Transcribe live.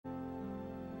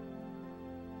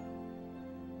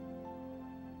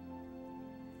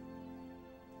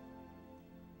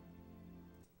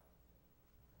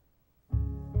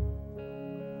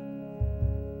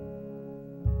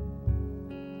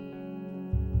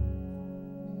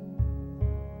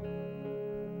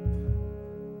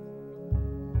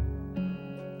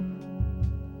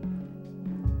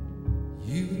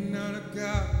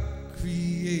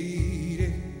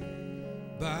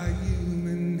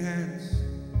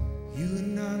You are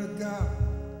not a God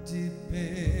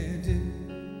dependent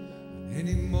on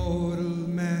any mortal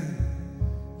man.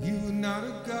 You are not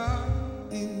a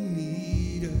God in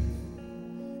need of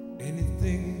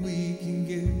anything we can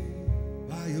give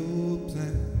by your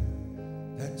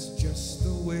plan. That's just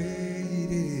the way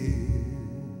it is.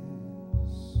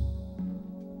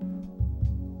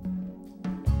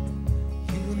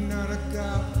 You are not a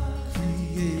God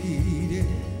created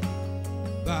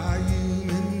by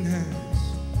human hands.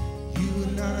 You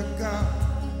are not a God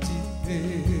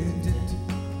dependent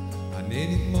on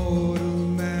any mortal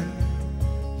man.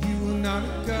 You are not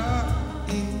a God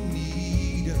in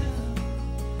need of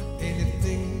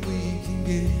anything we can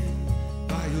give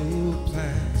by your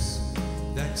plans.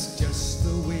 That's just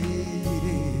the way it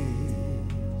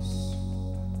is.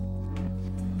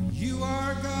 You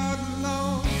are God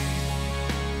alone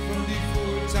from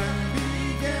before time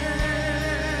began.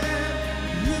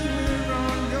 You were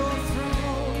on your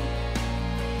throne,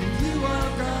 and you are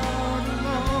God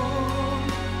alone.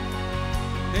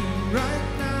 And right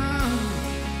now,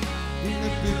 in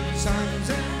the good times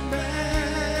and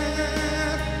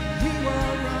bad, you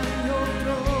are on your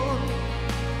throne,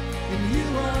 and you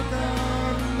are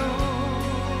God alone.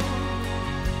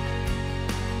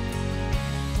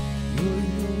 You're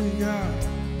the only God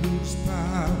whose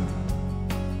power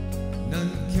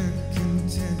none can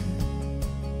contend.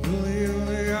 You're the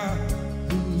only God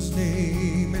whose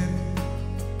name and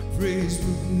praise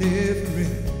will never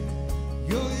end.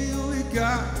 You're the only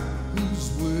God who's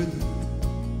worthy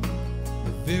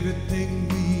of everything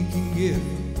we can give.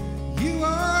 You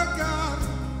are God,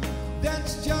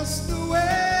 that's just the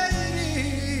way it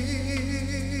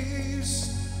is.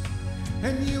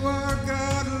 And you are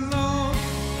God alone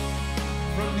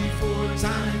from before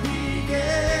time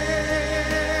began.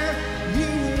 You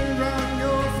were on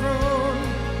your throne,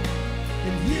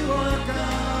 and you are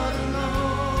God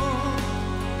alone.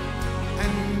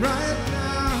 And right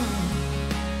now,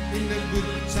 in the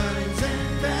good times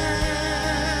and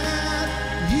bad,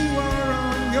 you are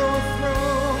on your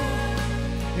throne,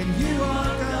 and you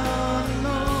are God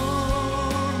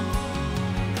alone.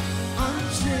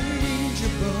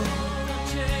 Unchangeable,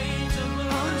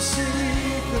 unshakable,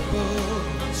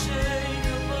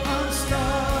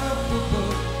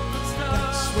 unstoppable.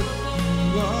 That's what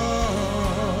you are.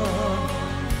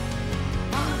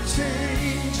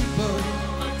 Unchangeable,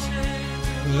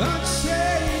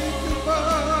 unshakable,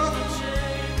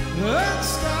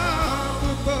 unstoppable.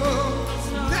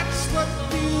 That's what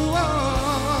you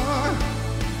are.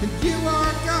 And you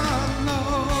are God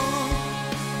alone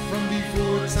from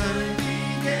before time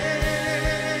began.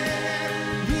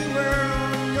 You were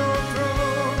on your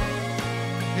throne,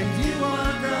 and you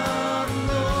are God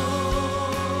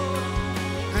alone.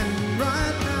 And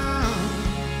right now,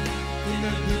 in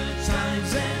the good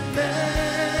times and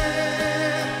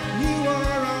bad, you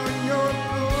are on your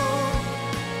throne,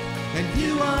 and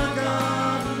you are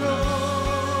God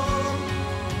alone.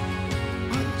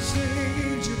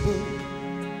 Unchangeable,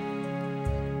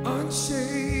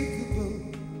 unshakable,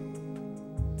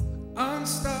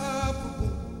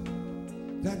 unstoppable.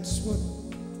 That's what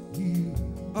you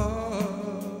are.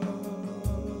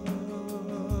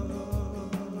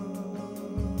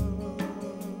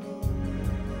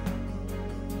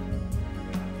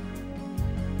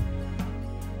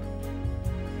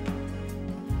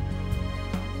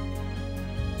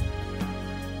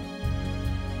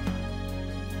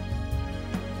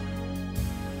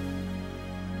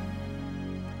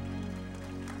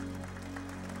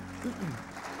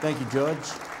 Thank you, George.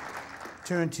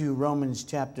 Turn to Romans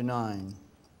chapter 9.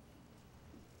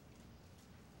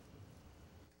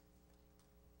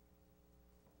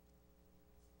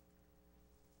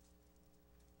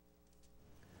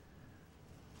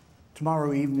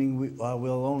 Tomorrow evening,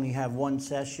 we'll only have one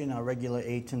session, our regular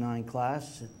 8 to 9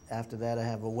 class. After that, I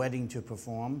have a wedding to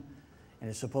perform, and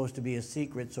it's supposed to be a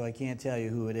secret, so I can't tell you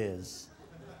who it is.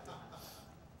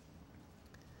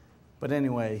 But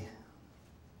anyway,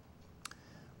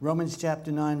 Romans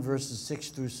chapter 9, verses 6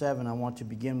 through 7, I want to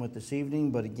begin with this evening.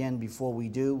 But again, before we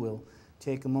do, we'll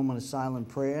take a moment of silent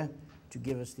prayer to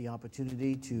give us the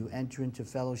opportunity to enter into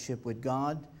fellowship with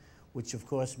God, which of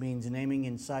course means naming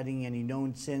and citing any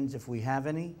known sins if we have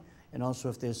any. And also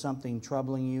if there's something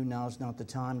troubling you, now's not the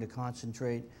time to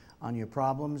concentrate on your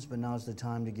problems, but now's the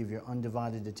time to give your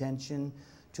undivided attention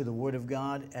to the Word of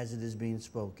God as it is being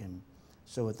spoken.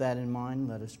 So with that in mind,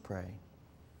 let us pray.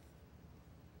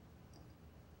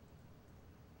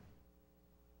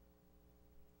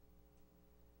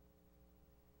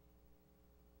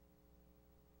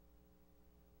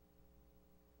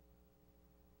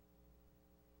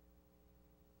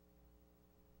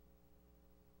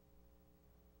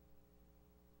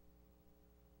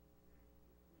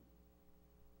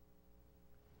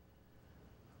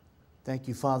 Thank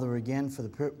you, Father, again for the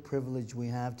privilege we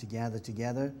have to gather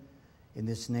together in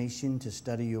this nation to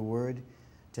study your word,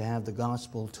 to have the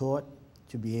gospel taught,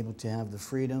 to be able to have the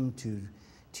freedom to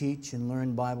teach and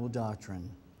learn Bible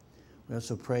doctrine. We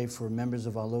also pray for members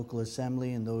of our local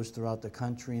assembly and those throughout the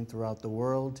country and throughout the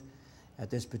world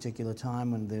at this particular time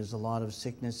when there's a lot of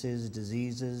sicknesses,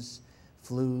 diseases,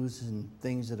 flus, and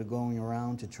things that are going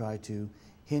around to try to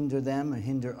hinder them or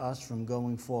hinder us from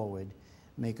going forward,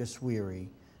 make us weary.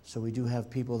 So we do have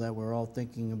people that we're all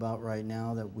thinking about right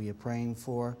now that we are praying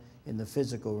for in the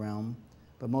physical realm.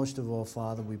 But most of all,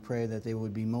 Father, we pray that they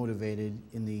would be motivated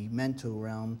in the mental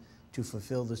realm to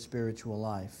fulfill the spiritual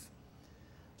life.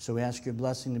 So we ask your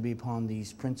blessing to be upon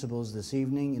these principles this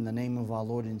evening. In the name of our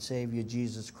Lord and Savior,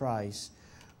 Jesus Christ,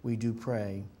 we do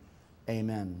pray.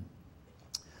 Amen.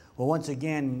 Well, once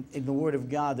again, in the Word of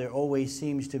God, there always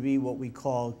seems to be what we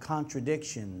call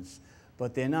contradictions.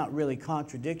 But they're not really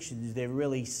contradictions, they're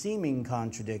really seeming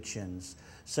contradictions.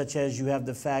 Such as you have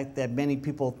the fact that many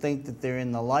people think that they're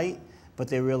in the light, but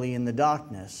they're really in the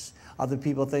darkness. Other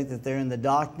people think that they're in the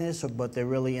darkness, but they're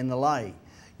really in the light.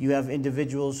 You have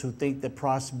individuals who think that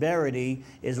prosperity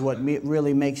is what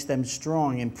really makes them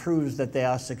strong and proves that they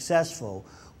are successful,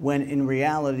 when in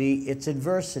reality it's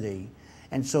adversity.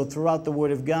 And so throughout the Word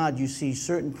of God, you see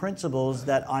certain principles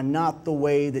that are not the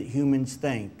way that humans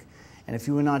think. And if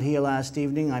you were not here last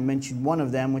evening, I mentioned one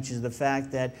of them, which is the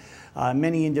fact that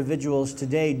many individuals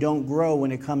today don't grow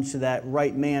when it comes to that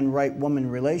right man, right woman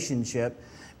relationship,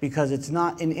 because it's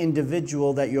not an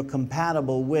individual that you're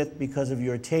compatible with because of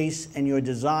your tastes and your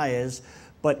desires,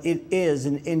 but it is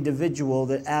an individual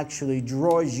that actually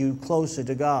draws you closer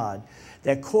to God,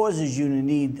 that causes you to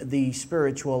need the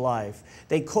spiritual life.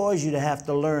 They cause you to have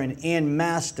to learn and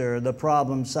master the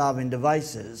problem-solving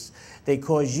devices. They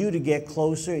cause you to get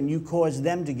closer, and you cause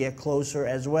them to get closer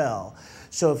as well.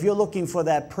 So if you're looking for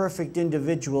that perfect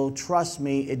individual, trust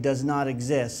me, it does not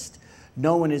exist.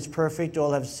 No one is perfect.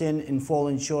 All have sinned and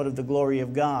fallen short of the glory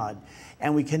of God.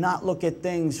 And we cannot look at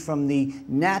things from the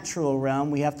natural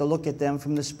realm. We have to look at them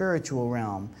from the spiritual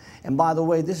realm. And by the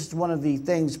way, this is one of the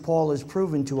things Paul has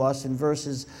proven to us in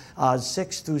verses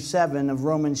 6 through 7 of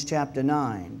Romans chapter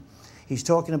 9. He's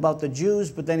talking about the Jews,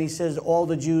 but then he says all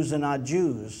the Jews are not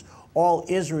Jews. All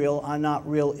Israel are not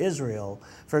real Israel.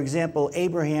 For example,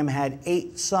 Abraham had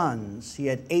 8 sons. He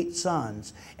had 8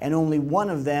 sons, and only one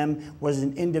of them was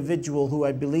an individual who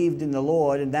had believed in the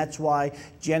Lord, and that's why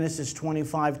Genesis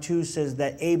 25:2 says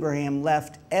that Abraham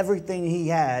left everything he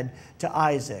had to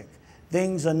Isaac.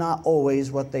 Things are not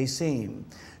always what they seem.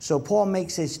 So Paul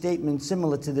makes a statement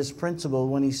similar to this principle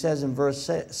when he says in verse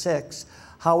 6,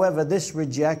 however, this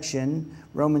rejection,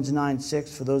 Romans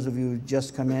 9:6, for those of you who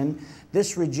just come in,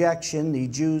 this rejection, the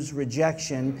Jews'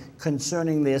 rejection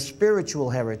concerning their spiritual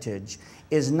heritage,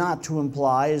 is not to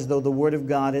imply as though the word of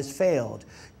God has failed.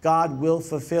 God will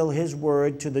fulfill his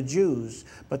word to the Jews,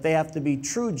 but they have to be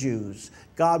true Jews.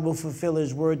 God will fulfill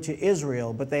his word to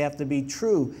Israel, but they have to be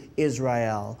true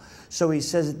Israel. So he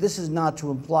says that this is not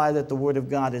to imply that the word of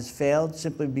God has failed,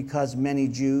 simply because many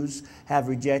Jews have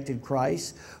rejected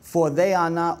Christ. For they are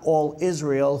not all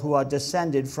Israel who are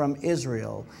descended from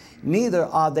Israel. Neither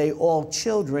are they all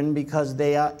children, because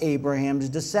they are Abraham's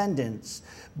descendants.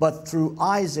 But through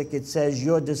Isaac, it says,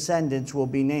 your descendants will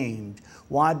be named.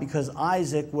 Why? Because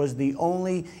Isaac was the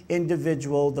only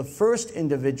individual, the first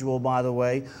individual, by the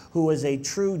way, who was a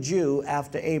true Jew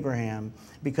after Abraham,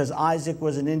 because Isaac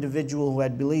was an individual who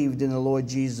had believed in the Lord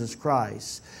Jesus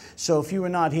Christ. So if you were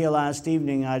not here last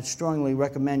evening, I'd strongly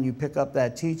recommend you pick up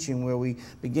that teaching where we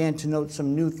began to note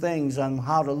some new things on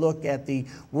how to look at the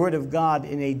Word of God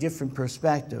in a different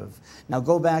perspective. Now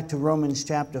go back to Romans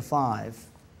chapter 5.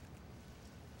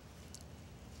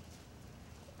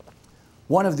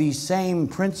 One of these same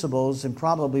principles, and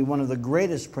probably one of the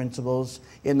greatest principles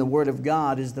in the Word of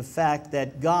God, is the fact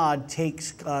that God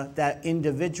takes that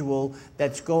individual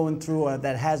that's going through or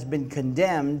that has been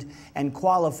condemned and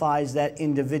qualifies that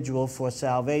individual for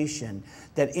salvation.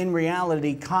 That in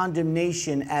reality,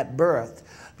 condemnation at birth,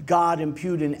 God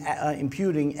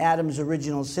imputing Adam's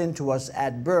original sin to us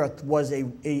at birth, was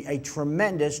a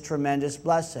tremendous, tremendous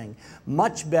blessing.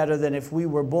 Much better than if we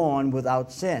were born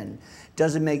without sin.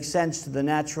 Doesn't make sense to the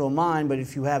natural mind, but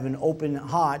if you have an open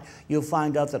heart, you'll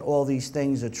find out that all these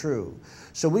things are true.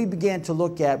 So we began to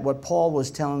look at what Paul was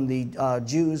telling the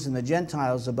Jews and the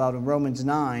Gentiles about in Romans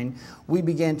 9. We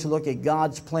began to look at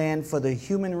God's plan for the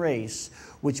human race,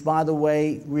 which, by the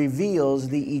way, reveals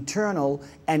the eternal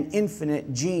and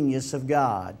infinite genius of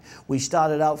God. We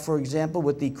started out, for example,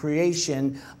 with the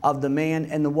creation of the man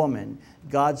and the woman.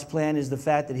 God's plan is the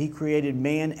fact that He created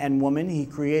man and woman. He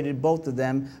created both of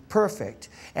them perfect.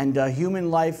 And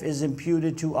human life is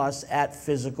imputed to us at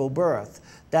physical birth.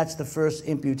 That's the first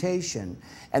imputation.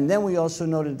 And then we also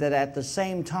noted that at the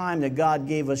same time that God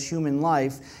gave us human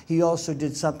life, He also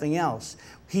did something else.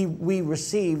 We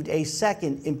received a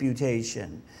second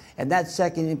imputation. And that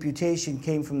second imputation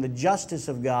came from the justice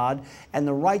of God and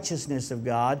the righteousness of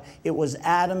God. It was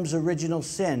Adam's original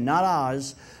sin, not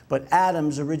ours, but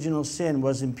Adam's original sin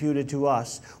was imputed to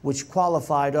us, which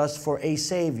qualified us for a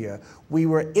Savior. We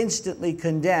were instantly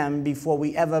condemned before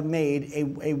we ever made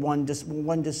one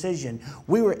decision.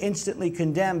 We were instantly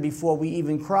condemned before we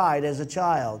even cried as a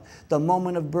child. The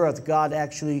moment of birth, God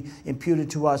actually imputed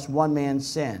to us one man's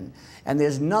sin. And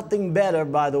there's nothing better,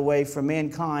 by the way, for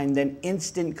mankind than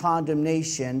instant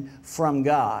condemnation from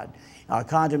God.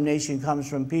 Condemnation comes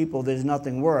from people. There's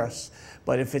nothing worse.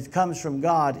 But if it comes from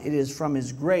God, it is from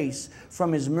His grace,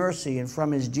 from His mercy, and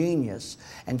from His genius.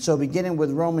 And so beginning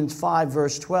with Romans 5,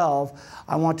 verse 12,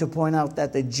 I want to point out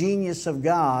that the genius of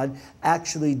God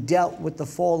actually dealt with the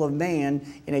fall of man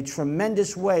in a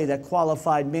tremendous way that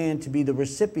qualified man to be the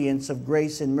recipients of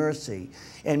grace and mercy.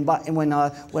 And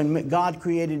when God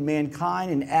created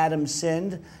mankind and Adam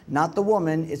sinned, not the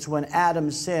woman, it's when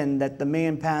Adam sinned that the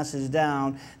man passes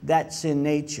down that sin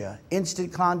nature.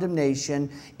 Instant condemnation.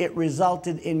 It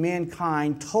resulted in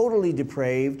mankind totally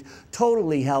depraved,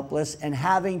 totally helpless, and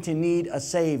having to need a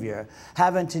Savior,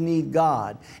 having to need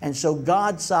God. And so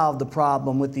God solved the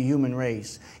problem with the human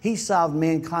race. He solved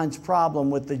mankind's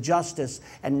problem with the justice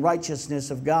and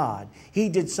righteousness of God. He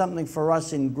did something for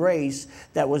us in grace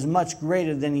that was much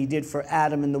greater than He did for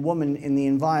Adam and the woman in the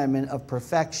environment of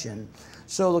perfection.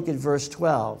 So look at verse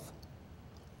 12.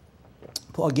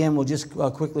 Again, we'll just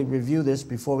quickly review this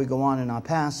before we go on in our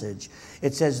passage.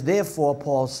 It says, therefore,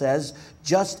 Paul says,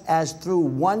 just as through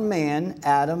one man,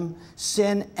 Adam,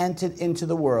 sin entered into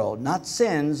the world. Not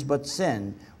sins, but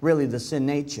sin. Really the sin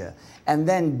nature. And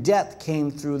then death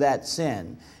came through that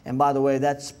sin. And by the way,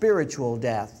 that's spiritual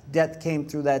death. Death came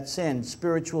through that sin.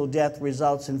 Spiritual death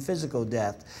results in physical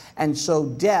death. And so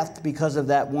death, because of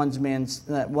that one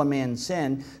man's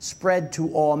sin, spread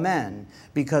to all men,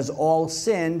 because all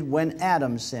sinned when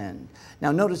Adam sinned.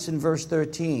 Now notice in verse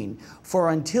 13,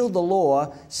 for until the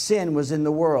law, sin was in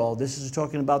the world. This is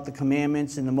talking about the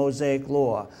commandments and the Mosaic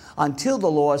law. Until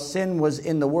the law, sin was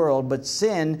in the world, but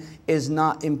sin is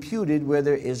not imputed where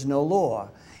there is no law.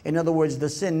 In other words, the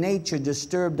sin nature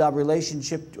disturbed our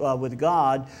relationship with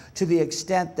God to the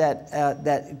extent that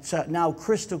it's now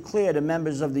crystal clear to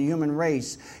members of the human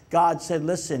race. God said,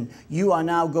 listen, you are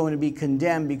now going to be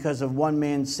condemned because of one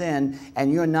man's sin,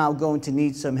 and you're now going to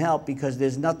need some help because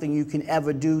there's nothing you can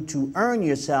ever do to earn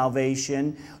your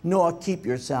salvation, nor keep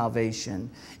your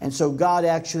salvation. And so God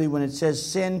actually, when it says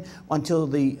sin until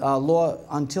the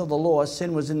law,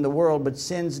 sin was in the world, but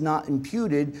sin's not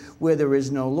imputed where there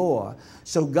is no law.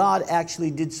 So God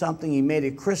actually did something. He made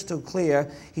it crystal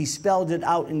clear. He spelled it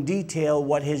out in detail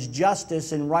what His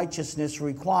justice and righteousness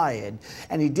required.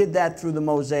 And He did that through the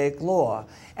Mosaic law.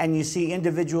 And you see,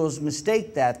 individuals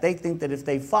mistake that. They think that if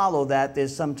they follow that,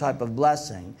 there's some type of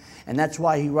blessing. And that's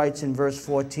why he writes in verse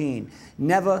 14,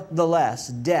 nevertheless,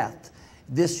 death.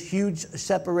 This huge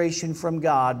separation from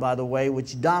God, by the way,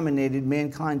 which dominated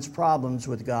mankind's problems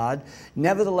with God.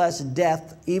 Nevertheless,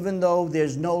 death, even though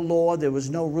there's no law, there was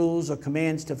no rules or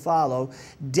commands to follow,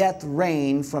 death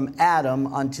reigned from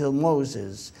Adam until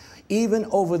Moses, even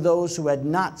over those who had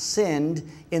not sinned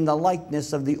in the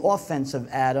likeness of the offense of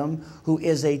Adam, who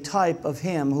is a type of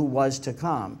him who was to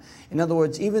come. In other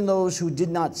words, even those who did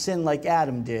not sin like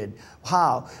Adam did.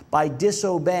 How? By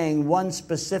disobeying one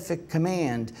specific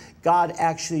command, God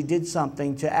actually did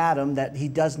something to Adam that He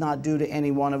does not do to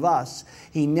any one of us.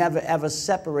 He never ever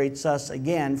separates us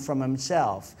again from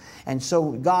Himself. And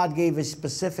so God gave a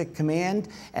specific command,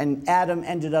 and Adam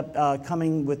ended up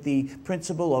coming with the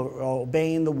principle of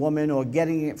obeying the woman or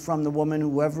getting it from the woman,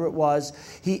 whoever it was.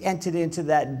 He entered into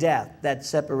that death, that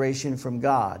separation from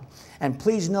God. And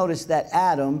please notice that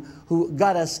Adam, who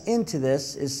got us into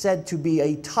this, is said to be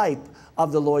a type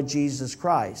of the Lord Jesus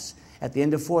Christ. At the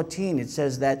end of 14, it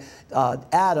says that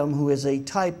Adam, who is a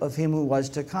type of Him who was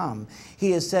to come.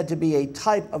 He is said to be a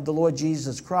type of the Lord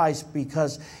Jesus Christ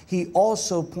because he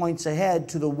also points ahead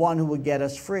to the one who would get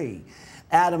us free.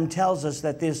 Adam tells us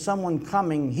that there's someone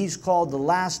coming. He's called the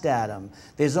last Adam.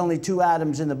 There's only two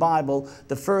Adams in the Bible.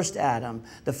 The first Adam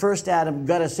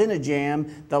got us in a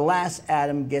jam. The last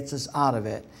Adam gets us out of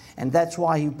it. And that's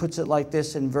why he puts it like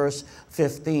this in verse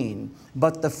 15.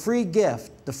 But the free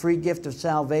gift of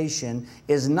salvation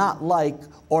is not like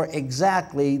or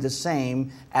exactly the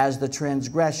same as the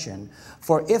transgression.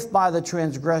 For if by the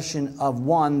transgression of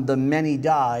one the many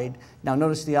died, now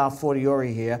notice the a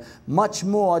fortiori here, much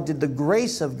more did the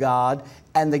grace of God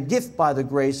and the gift by the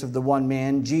grace of the one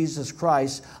man, Jesus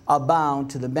Christ, abound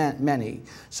to the many.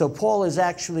 So Paul is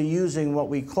actually using what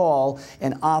we call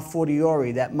an a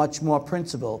fortiori, that much more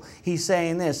principle. He's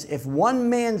saying this: if one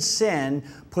man's sin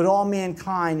put all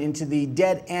mankind into the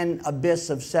dead-end abyss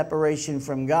of separation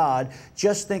from God,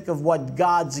 just think of what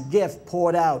God's gift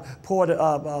poured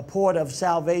of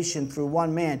salvation through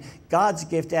one man. God's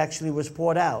gift actually was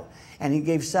poured out. And he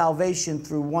gave salvation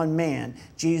through one man,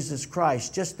 Jesus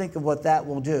Christ. Just think of what that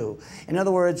will do. In other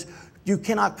words, you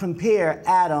cannot compare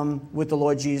Adam with the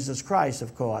Lord Jesus Christ,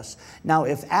 of course. Now,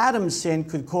 if Adam's sin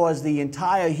could cause the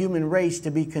entire human race to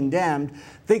be condemned,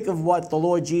 think of what the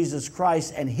Lord Jesus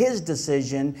Christ and his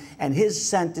decision and his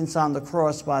sentence on the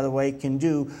cross, by the way, can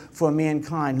do for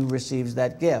mankind who receives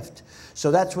that gift. So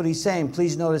that's what he's saying.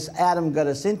 Please notice Adam got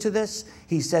us into this.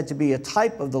 He's said to be a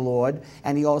type of the Lord,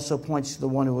 and he also points to the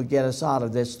one who would get us out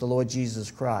of this, the Lord Jesus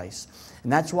Christ.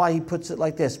 And that's why he puts it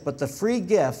like this: but the free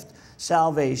gift,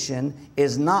 salvation,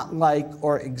 is not like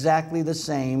or exactly the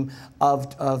same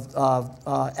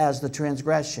as the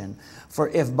transgression. For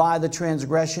if by the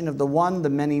transgression of the one the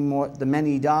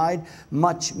many died,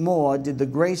 much more did the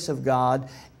grace of God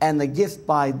and the gift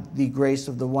by the grace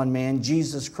of the one man,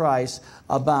 Jesus Christ,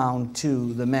 abound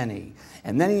to the many.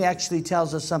 And then he actually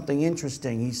tells us something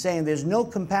interesting. He's saying there's no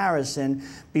comparison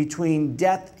between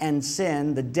death and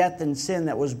sin, the death and sin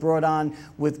that was brought on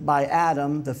by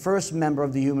Adam, the first member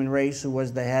of the human race who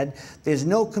was the head. There's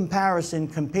no comparison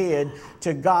compared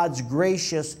to God's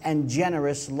gracious and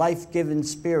generous life-giving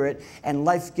spirit and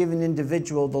life-giving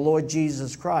individual, the Lord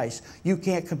Jesus Christ. You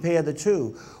can't compare the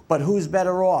two. But who's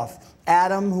better off?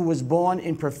 Adam, who was born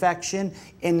in perfection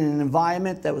in an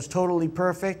environment that was totally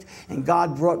perfect, and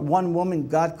God brought one woman.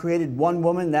 God created one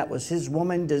woman that was his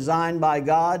woman, designed by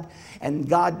God, and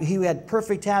he had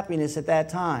perfect happiness at that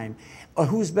time. Or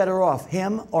who's better off,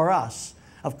 him or us?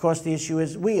 Of course, the issue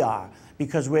is we are,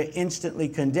 because we're instantly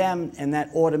condemned, and that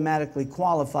automatically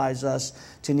qualifies us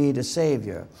to need a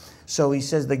Savior. So he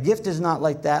says the gift is not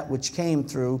like that which came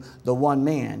through the one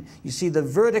man. You see, the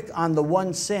verdict on the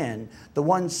one sin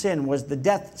was the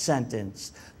death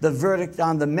sentence. The verdict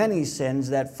on the many sins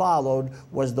that followed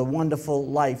was the wonderful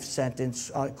life sentence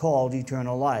called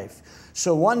eternal life.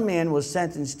 So one man was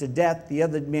sentenced to death, the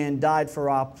other man died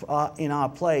in our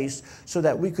place so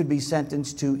that we could be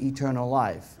sentenced to eternal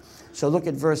life. So look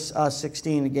at verse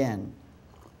 16 again.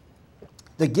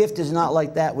 The gift is not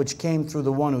like that which came through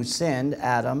the one who sinned,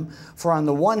 Adam. For on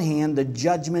the one hand, the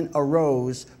judgment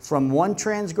arose from one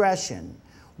transgression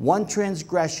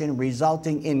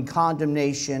resulting in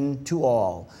condemnation to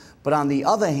all. But on the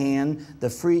other hand,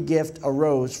 the free gift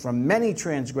arose from many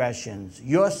transgressions,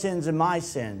 your sins and my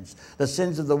sins, the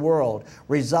sins of the world,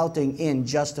 resulting in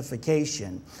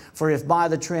justification. For if by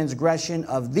the transgression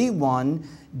of the one,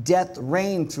 death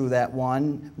reigned through that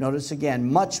one, notice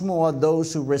again, much more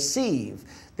those who receive.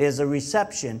 There's a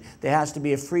reception. There has to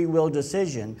be a free will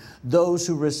decision. Those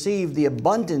who receive the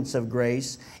abundance of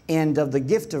grace and of the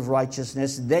gift of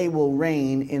righteousness, they will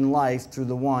reign in life through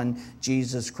the one,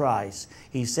 Jesus Christ.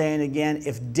 He's saying again,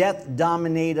 if death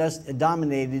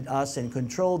dominated us and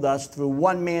controlled us through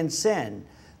one man's sin,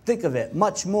 think of it.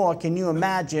 Much more can you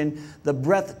imagine the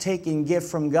breathtaking gift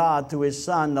from God through his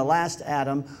Son, the last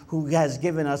Adam, who has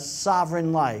given us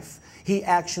sovereign life. He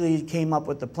actually came up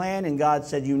with the plan, and God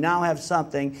said, you now have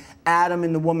something Adam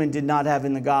and the woman did not have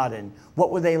in the garden.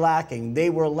 What were they lacking? They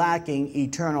were lacking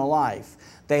eternal life.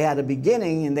 They had a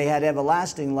beginning and they had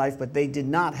everlasting life, but they did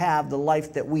not have the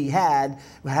life that we have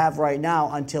right now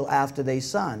until after they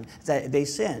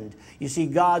sinned. You see,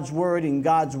 God's word and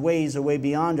God's ways are way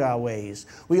beyond our ways.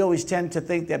 We always tend to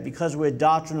think that because we're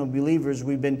doctrinal believers,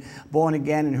 we've been born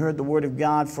again and heard the word of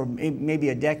God for maybe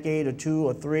a decade or two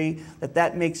or three,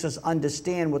 that makes us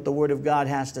understand what the word of God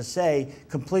has to say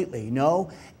completely. No,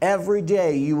 every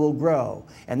day you will grow.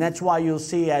 And that's why you'll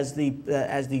see as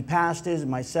the pastors,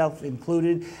 myself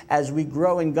included, as we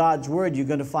grow in God's word, you're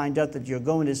going to find out that you're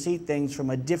going to see things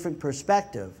from a different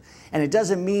perspective. And it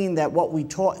doesn't mean that what we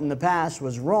taught in the past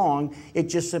was wrong. It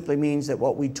just simply means that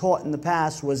what we taught in the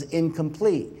past was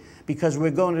incomplete. because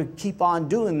we're going to keep on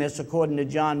doing this according to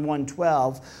John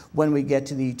 1:12 when we get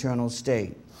to the eternal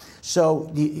state.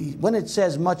 So when it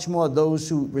says much more those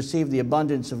who receive the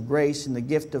abundance of grace and the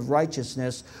gift of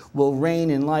righteousness will reign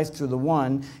in life through the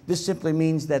one, this simply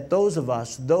means that those of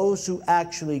us, those who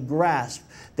actually grasp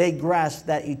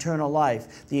that eternal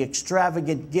life, the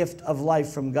extravagant gift of life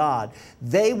from God,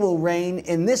 they will reign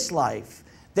in this life.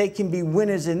 They can be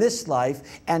winners in this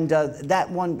life, and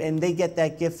they get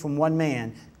that gift from one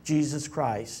man, Jesus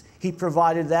Christ. He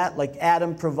provided that, like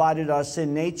Adam provided our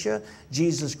sin nature.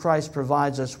 Jesus Christ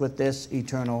provides us with this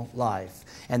eternal life.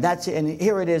 And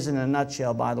here it is in a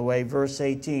nutshell, by the way, verse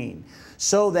 18.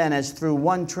 So then, as through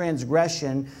one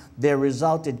transgression there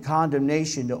resulted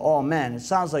condemnation to all men. It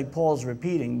sounds like Paul's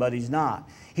repeating, but he's not.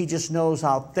 He just knows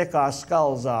how thick our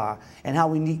skulls are and how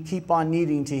we keep on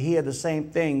needing to hear the same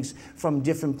things from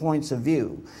different points of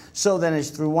view. So then,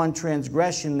 as through one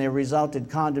transgression there resulted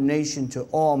condemnation to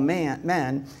all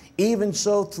men, even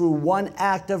so through one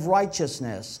act of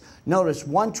righteousness. Notice,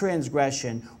 one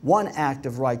transgression, one act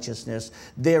of righteousness,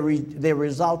 there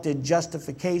resulted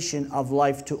justification of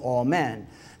life to all men.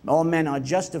 All men are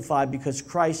justified because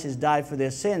Christ has died for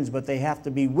their sins, but they have to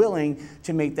be willing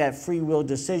to make that free will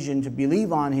decision to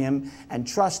believe on him and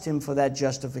trust him for that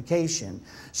justification.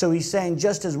 So he's saying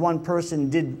just as one person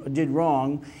did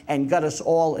wrong and got us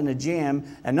all in a jam,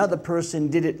 another person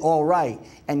did it all right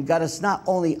and got us not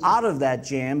only out of that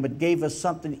jam, but gave us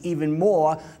something even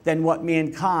more than what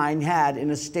mankind had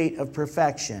in a state of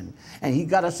perfection. And he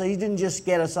didn't just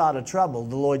get us out of trouble,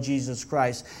 the Lord Jesus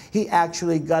Christ. He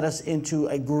actually got us into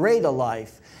a greater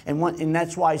life. And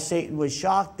that's why Satan was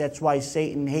shocked. That's why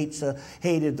Satan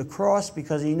hated the cross,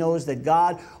 because he knows that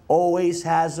God always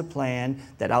has a plan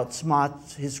that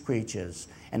outsmarts his creatures.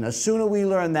 And the sooner we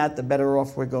learn that, the better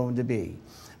off we're going to be.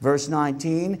 Verse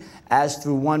 19, as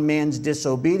through one man's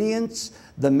disobedience,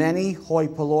 the many, hoi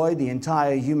polloi, the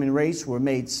entire human race, were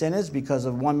made sinners because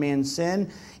of one man's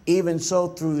sin, even so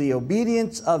through the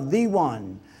obedience of the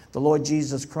one, the Lord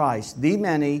Jesus Christ, the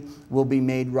many will be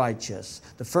made righteous.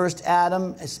 The first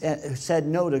Adam said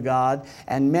no to God,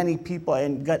 and many people,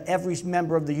 and got every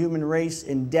member of the human race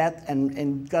in death,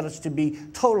 and got us to be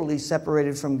totally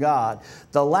separated from God.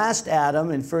 The last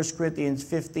Adam, in 1 Corinthians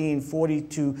 15, 40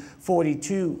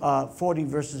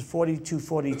 verses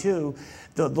 42,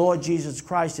 the Lord Jesus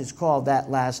Christ is called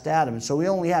that last Adam. So we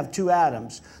only have two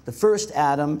Adams, the first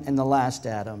Adam and the last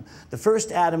Adam. The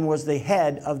first Adam was the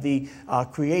head of the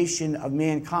creation of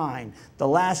mankind. The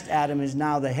last Adam is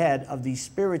now the head of the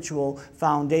spiritual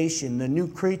foundation, the new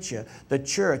creature, the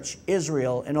church,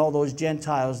 Israel, and all those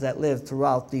Gentiles that live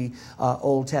throughout the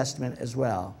Old Testament as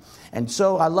well. And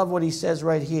so I love what he says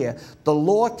right here. The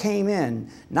law came in,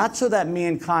 not so that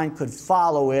mankind could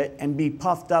follow it and be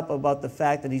puffed up about the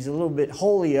fact that he's a little bit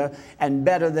holier and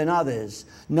better than others.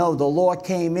 No, the law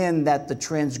came in that the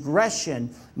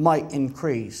transgression might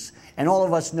increase. And all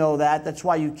of us know that. That's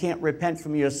why you can't repent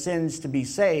from your sins to be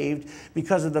saved,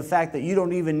 because of the fact that you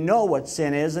don't even know what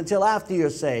sin is until after you're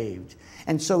saved.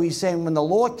 And so he's saying when the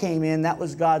law came in, that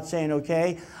was God saying,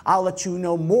 okay, I'll let you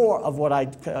know more of what I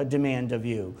demand of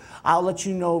you. I'll let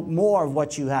you know more of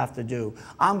what you have to do.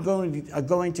 I'm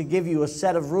going to give you a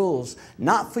set of rules,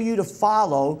 not for you to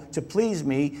follow to please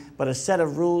me, but a set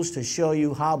of rules to show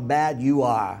you how bad you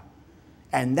are.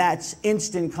 And that's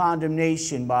instant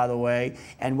condemnation, by the way.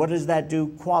 And what does that do?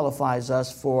 Qualifies us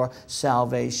for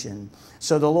salvation.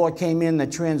 So the law came in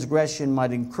that transgression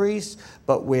might increase,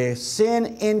 but where sin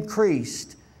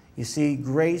increased, you see,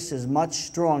 grace is much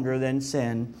stronger than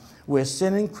sin. Where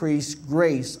sin increased,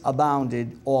 grace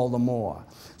abounded all the more.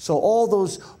 So all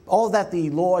that the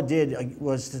law did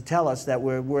was to tell us that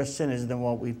we're worse sinners than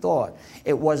what we thought.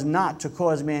 It was not to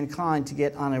cause mankind to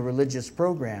get on a religious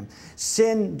program.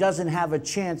 Sin doesn't have a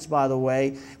chance, by the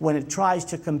way, when it tries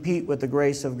to compete with the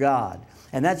grace of God.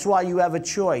 And that's why you have a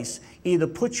choice. Either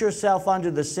put yourself under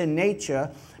the sin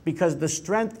nature, because the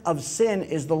strength of sin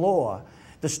is the law.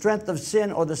 The strength of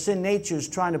sin, or the sin nature, is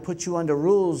trying to put you under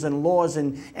rules and laws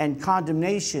and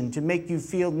condemnation to make you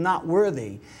feel not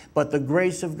worthy. But the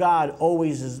grace of God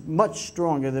always is much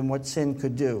stronger than what sin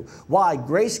could do. Why?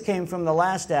 Grace came from the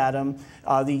last Adam.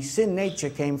 The sin nature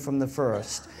came from the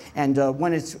first. And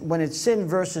when it's sin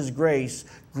versus grace,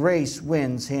 grace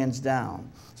wins hands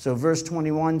down. So verse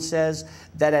 21 says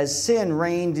that as sin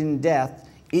reigned in death,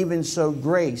 even so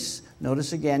grace,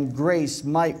 notice again, grace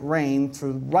might reign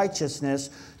through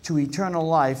righteousness to eternal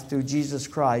life through Jesus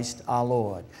Christ our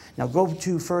Lord. Now go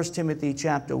to 1 Timothy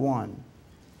chapter 1.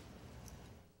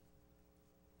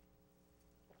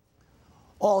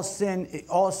 All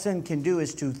sin can do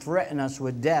is to threaten us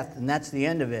with death, and that's the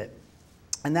end of it.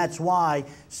 And that's why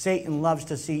Satan loves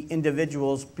to see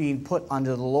individuals being put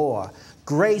under the law.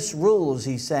 Grace rules,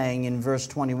 he's saying in verse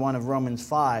 21 of Romans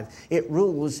 5. It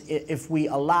rules if we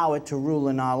allow it to rule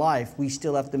in our life. We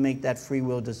still have to make that free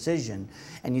will decision.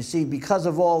 And you see, because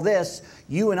of all this,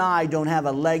 you and I don't have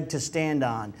a leg to stand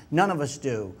on. None of us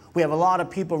do. We have a lot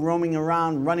of people roaming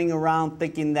around, running around,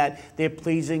 thinking that they're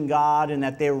pleasing God and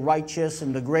that they're righteous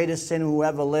and the greatest sinner who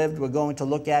ever lived. We're going to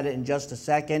look at it in just a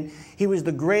second. He was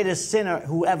the greatest sinner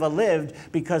who ever lived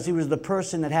because he was the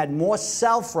person that had more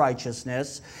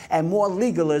self-righteousness and more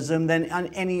legalism than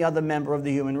any other member of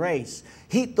the human race.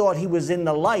 He thought he was in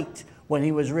the light when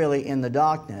he was really in the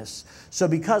darkness. So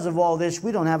because of all this,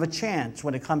 we don't have a chance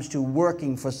when it comes to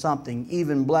working for something,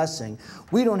 even blessing.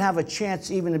 We don't have a chance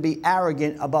even to be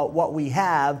arrogant about what we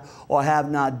have or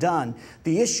have not done.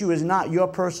 The issue is not your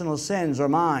personal sins or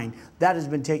mine. That has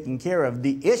been taken care of.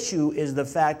 The issue is the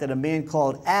fact that a man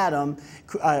called Adam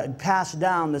passed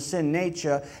down the sin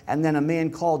nature, and then a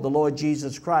man called the Lord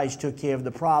Jesus Christ took care of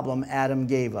the problem Adam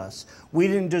gave us. We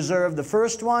didn't deserve the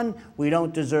first one. We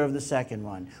don't deserve the second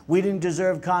one. We didn't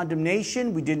deserve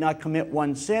condemnation. We did not commit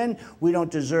one sin. We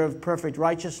don't deserve perfect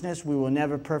righteousness. We were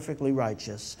never perfectly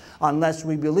righteous unless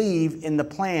we believe in the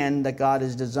plan that God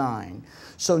has designed.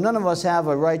 So none of us have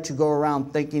a right to go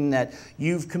around thinking that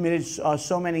you've committed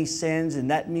so many sins and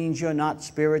that means you're not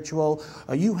spiritual.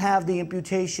 You have the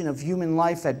imputation of human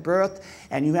life at birth,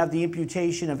 and you have the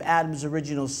imputation of Adam's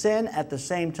original sin at the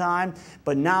same time.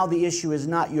 But now the issue is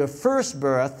not your first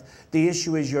birth. The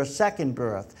issue is your second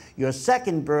birth. Your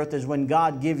second birth is when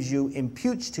God gives you,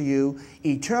 imputes to you,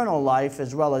 eternal life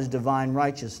as well as divine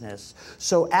righteousness.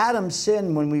 So Adam's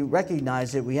sin, when we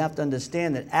recognize it, we have to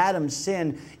understand that Adam's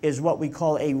sin is what we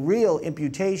call a real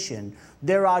imputation.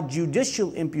 There are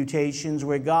judicial imputations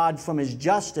where God, from his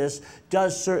justice,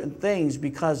 does certain things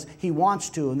because he wants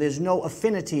to, and there's no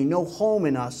affinity, no home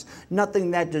in us,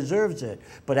 nothing that deserves it.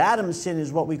 But Adam's sin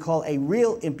is what we call a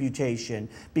real imputation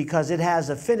because it has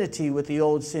affinity with the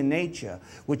old sin nature,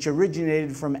 which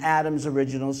originated from Adam's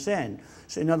original sin.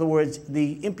 So in other words,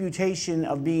 the imputation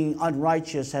of being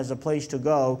unrighteous has a place to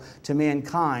go to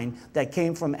mankind that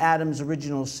came from Adam's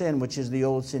original sin, which is the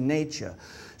old sin nature.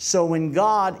 So when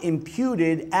God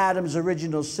imputed Adam's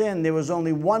original sin, there was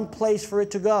only one place for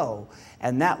it to go,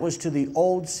 and that was to the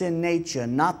old sin nature,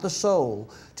 not the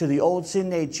soul, to the old sin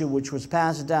nature which was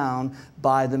passed down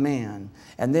by the man.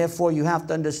 And therefore you have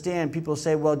to understand, people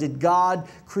say, well, did God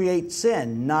create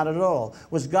sin? Not at all.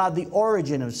 Was God the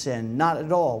origin of sin? Not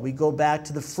at all. We go back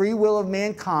to the free will of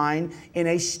mankind in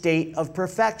a state of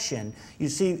perfection. You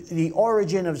see, the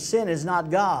origin of sin is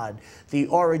not God. The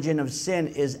origin of sin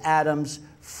is Adam's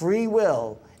free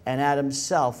will and Adam's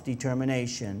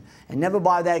self-determination. And never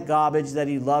by that garbage that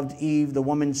he loved Eve, the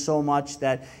woman, so much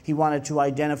that he wanted to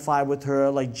identify with her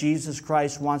like Jesus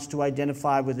Christ wants to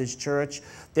identify with his church.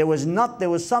 There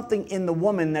was something in the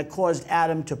woman that caused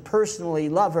Adam to personally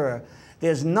love her.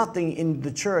 There's nothing in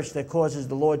the church that causes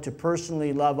the Lord to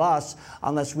personally love us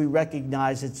unless we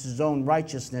recognize it's his own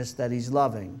righteousness that he's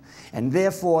loving. And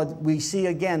therefore, we see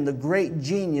again the great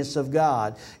genius of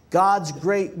God. God's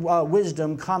great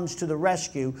wisdom comes to the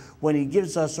rescue when he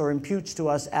gives us or imputes to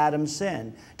us Adam's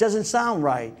sin. It doesn't sound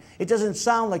right. It doesn't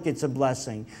sound like it's a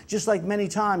blessing. Just like many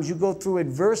times you go through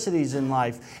adversities in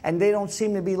life and they don't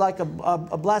seem to be like a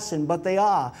blessing, but they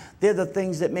are. They're the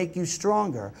things that make you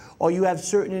stronger. Or you have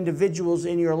certain individuals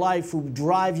in your life who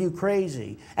drive you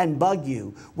crazy and bug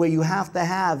you, where you have to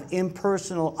have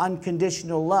impersonal,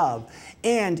 unconditional love.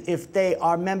 And if they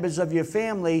are members of your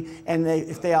family and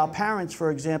if they are parents,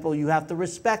 for example, you have to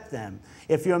respect them.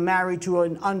 If you're married to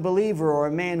an unbeliever or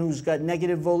a man who's got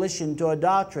negative volition to a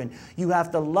doctrine, you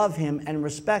have to love him and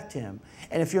respect him.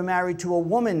 And if you're married to a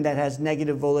woman that has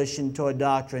negative volition to a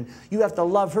doctrine, you have to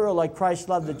love her like Christ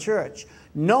loved the church.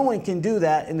 No one can do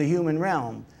that in the human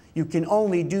realm. You can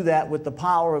only do that with the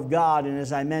power of God and,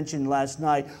 as I mentioned last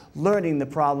night, learning the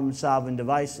problem-solving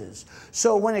devices.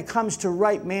 So when it comes to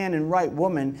right man and right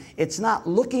woman, it's not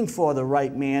looking for the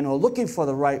right man or looking for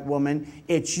the right woman.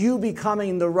 It's you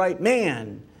becoming the right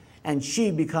man and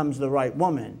she becomes the right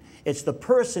woman. It's the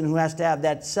person who has to have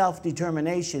that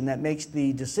self-determination that makes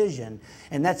the decision.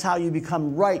 And that's how you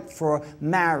become right for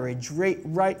marriage,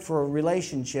 right for a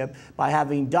relationship, by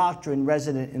having doctrine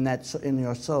resident in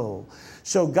your soul.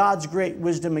 So God's great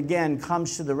wisdom, again,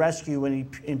 comes to the rescue when he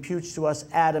imputes to us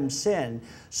Adam's sin,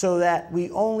 so that we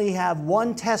only have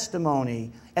one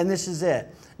testimony, and this is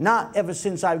it. Not ever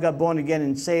since I got born again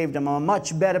and saved, I'm a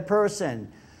much better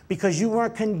person. because you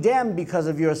weren't condemned because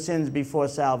of your sins before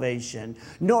salvation,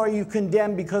 nor are you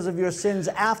condemned because of your sins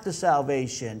after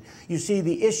salvation. You see,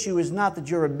 the issue is not that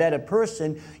you're a better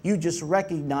person. You just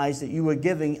recognize that you were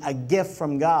giving a gift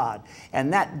from God.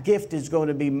 And that gift is going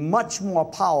to be much more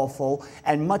powerful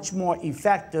and much more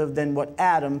effective than what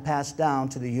Adam passed down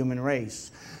to the human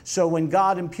race. So when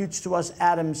God imputes to us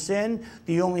Adam's sin,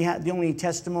 the only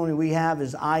testimony we have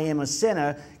is, I am a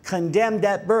sinner, condemned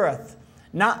at birth.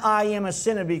 Not I am a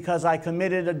sinner because I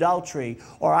committed adultery,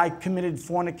 or I committed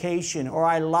fornication, or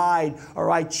I lied,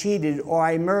 or I cheated, or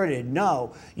I murdered.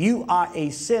 No, you are a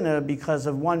sinner because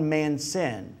of one man's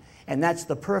sin. And that's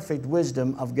the perfect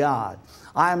wisdom of God.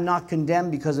 I am not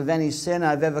condemned because of any sin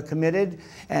I've ever committed.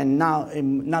 And now,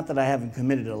 not that I haven't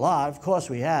committed a lot, of course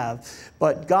we have.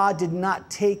 But God did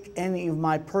not take any of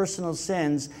my personal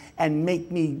sins and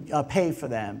make me pay for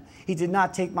them. He did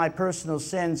not take my personal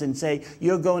sins and say,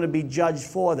 you're going to be judged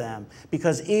for them.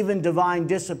 Because even divine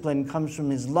discipline comes from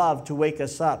His love to wake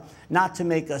us up, not to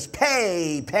make us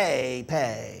pay,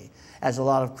 as a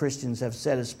lot of Christians have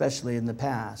said, especially in the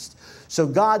past. So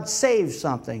God saved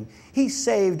something. He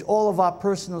saved all of our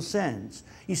personal sins.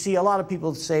 You see, a lot of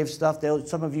people save stuff.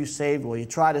 Some of you save, well, you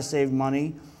try to save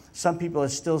money. Some people are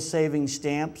still saving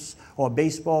stamps or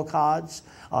baseball cards.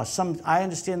 I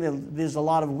understand that there's a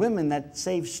lot of women that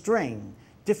save string,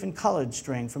 different colored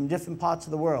string from different parts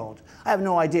of the world. I have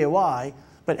no idea why,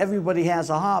 but everybody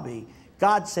has a hobby.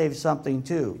 God saves something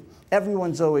too.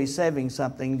 Everyone's always saving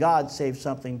something. God saved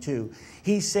something too.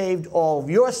 He saved all of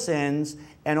your sins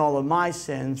and all of my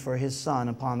sins for His Son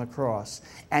upon the cross.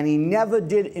 And He never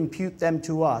did impute them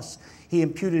to us. He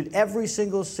imputed every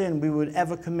single sin we would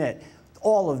ever commit,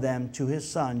 all of them, to His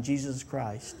Son, Jesus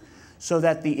Christ. So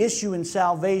that the issue in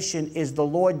salvation is the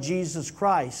Lord Jesus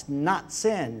Christ, not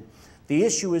sin. The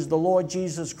issue is the Lord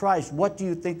Jesus Christ. What do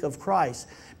you think of Christ?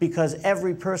 Because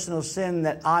every personal sin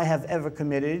that I have ever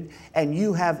committed, and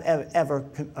you have ever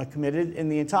committed,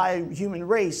 and the entire human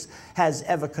race has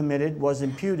ever committed, was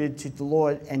imputed to the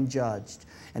Lord and judged.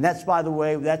 And that's, by the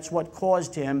way, that's what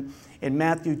caused Him in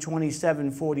Matthew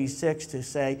 27:46 to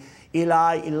say,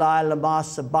 Eli, Eli, lama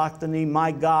sabachthani,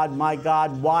 my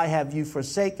God, why have you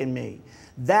forsaken me?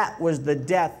 That was the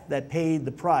death that paid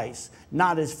the price,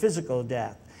 not His physical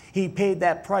death. He paid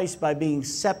that price by being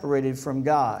separated from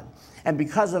God. And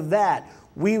because of that,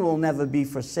 we will never be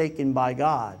forsaken by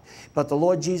God. But the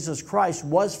Lord Jesus Christ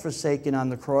was forsaken on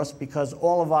the cross because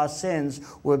all of our sins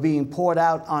were being poured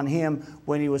out on Him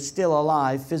when He was still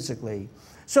alive physically.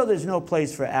 So there's no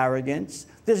place for arrogance.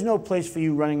 There's no place for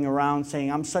you running around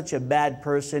saying, I'm such a bad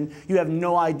person. You have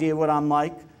no idea what I'm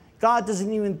like. God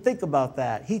doesn't even think about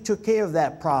that. He took care of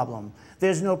that problem.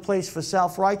 There's no place for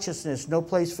self-righteousness, no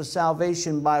place for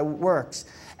salvation by works,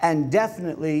 and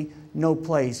definitely no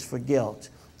place for guilt.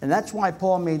 And that's why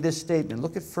Paul made this statement.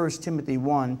 Look at 1 Timothy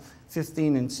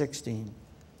 1:15 and 16.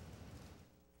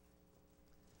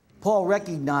 Paul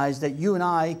recognized that you and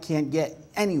I can't get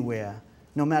anywhere,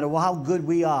 no matter how good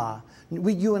we are.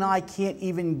 You and I can't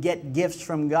even get gifts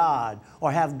from God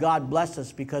or have God bless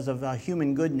us because of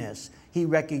human goodness. He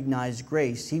recognized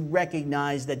grace. He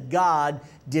recognized that God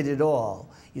did it all,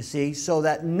 you see, so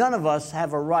that none of us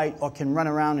have a right or can run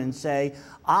around and say,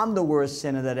 I'm the worst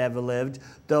sinner that ever lived,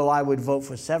 though I would vote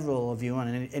for several of you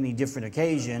on any different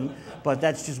occasion, but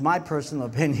that's just my personal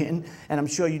opinion, and I'm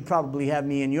sure you'd probably have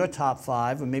me in your top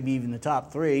 5 or maybe even the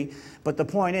top 3, but the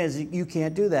point is, you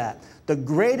can't do that. The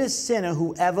greatest sinner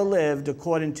who ever lived,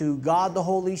 according to God the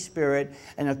Holy Spirit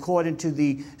and according to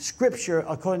the Scripture,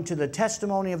 according to the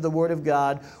testimony of the Word of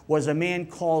God, was a man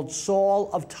called Saul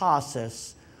of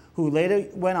Tarsus, who later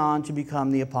went on to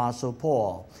become the Apostle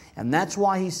Paul. And that's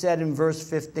why he said in verse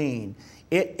 15,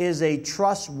 it is a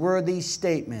trustworthy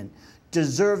statement,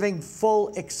 deserving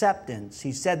full acceptance.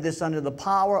 He said this under the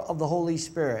power of the Holy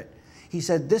Spirit. He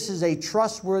said, this is a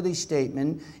trustworthy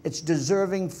statement. It's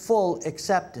deserving full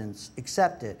acceptance.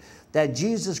 Accept it. That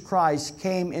Jesus Christ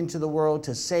came into the world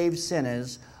to save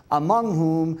sinners, among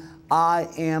whom I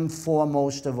am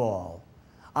foremost of all.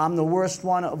 I'm the worst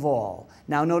one of all.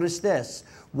 Now notice this.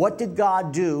 What did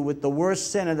God do with the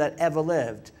worst sinner that ever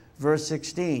lived? Verse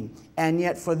 16. And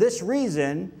yet for this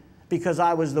reason, because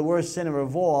I was the worst sinner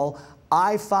of all,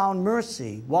 I found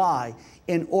mercy. Why?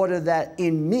 In order that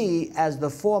in me, as the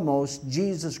foremost,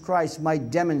 Jesus Christ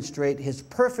might demonstrate His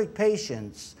perfect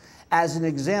patience as an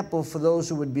example for those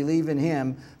who would believe in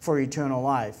Him for eternal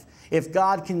life. If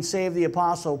God can save the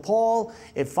Apostle Paul,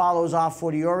 it follows a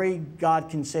fortiori, God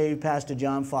can save Pastor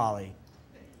John Foley.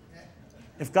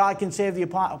 If God can save the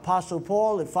Apostle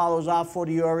Paul, it follows a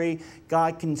fortiori,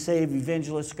 God can save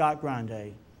Evangelist Scott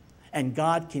Grande. And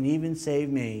God can even save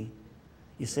me.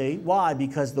 You see, why?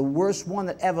 Because the worst one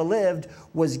that ever lived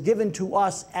was given to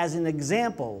us as an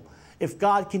example. If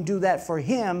God can do that for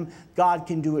him, God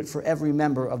can do it for every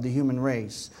member of the human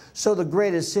race. So the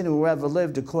greatest sinner who ever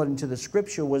lived, according to the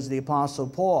scripture, was the Apostle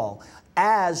Paul,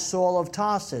 as Saul of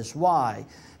Tarsus. Why?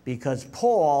 Because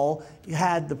Paul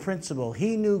had the principle.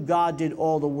 He knew God did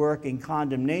all the work in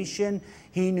condemnation.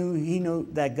 He knew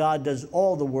that God does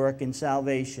all the work in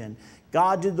salvation.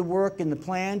 God did the work in the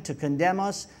plan to condemn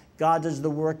us. God does the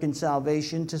work in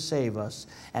salvation to save us.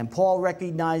 And Paul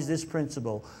recognized this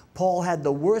principle. Paul had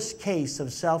the worst case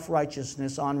of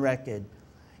self-righteousness on record.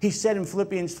 He said in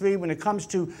Philippians 3, when it comes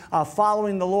to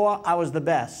following the law, I was the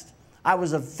best. I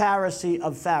was a Pharisee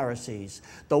of Pharisees.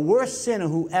 The worst sinner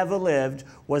who ever lived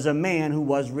was a man who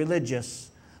was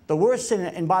religious. The worst sinner,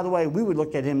 and by the way, we would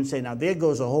look at him and say, now there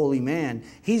goes a holy man.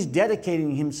 He's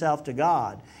dedicating himself to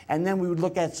God. And then we would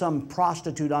look at some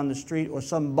prostitute on the street or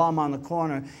some bum on the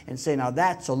corner and say, now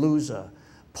that's a loser.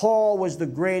 Paul was the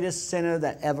greatest sinner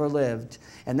that ever lived.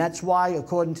 And that's why,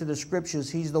 according to the scriptures,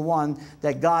 he's the one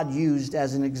that God used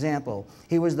as an example.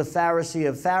 He was the Pharisee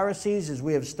of Pharisees, as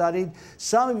we have studied.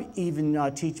 Some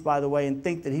even teach, by the way, and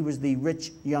think that he was the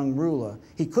rich young ruler.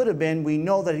 He could have been. We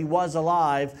know that he was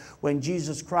alive when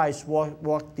Jesus Christ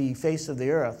walked the face of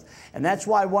the earth. And that's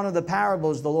why one of the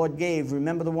parables the Lord gave,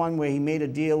 remember the one where he made a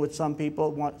deal with some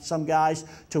people, some guys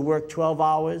to work 12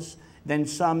 hours, then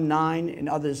some 9 and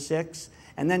others 6.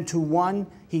 And then to one,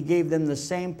 he gave them the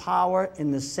same power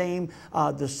and the same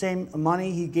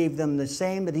money. He gave them the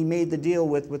same that he made the deal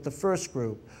with the first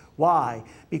group. Why?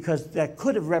 Because that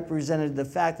could have represented the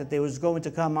fact that there was going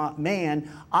to come a man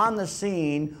on the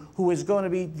scene who was going to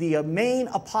be the main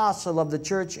apostle of the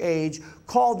church age,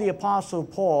 called the Apostle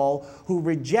Paul, who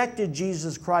rejected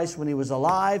Jesus Christ when he was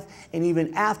alive, and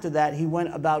even after that he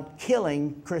went about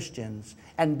killing Christians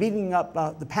and beating up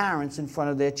the parents in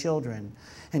front of their children.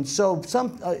 And so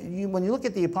when you look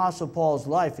at the Apostle Paul's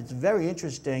life, it's very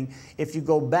interesting if you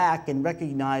go back and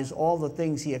recognize all the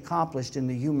things he accomplished in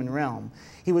the human realm.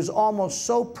 He was almost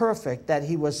so perfect that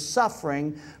he was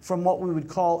suffering from what we would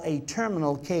call a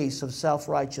terminal case of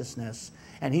self-righteousness,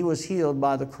 and he was healed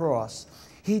by the cross.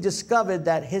 He discovered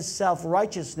that his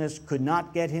self-righteousness could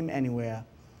not get him anywhere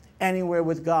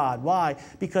with God. Why?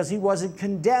 Because he wasn't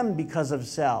condemned because of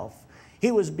self.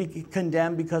 He was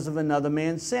condemned because of another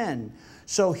man's sin.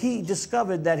 So he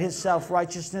discovered that his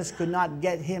self-righteousness could not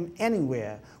get him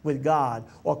anywhere with God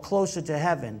or closer to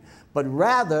heaven, but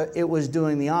rather it was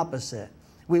doing the opposite.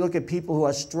 We look at people who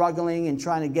are struggling and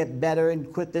trying to get better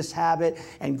and quit this habit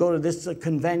and go to this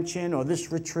convention or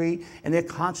this retreat, and they're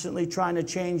constantly trying to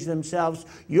change themselves.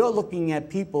 You're looking at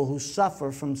people who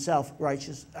suffer from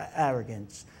self-righteous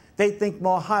arrogance. They think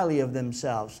more highly of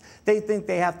themselves. They think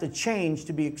they have to change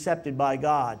to be accepted by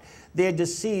God. They're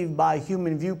deceived by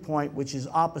human viewpoint, which is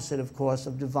opposite, of course,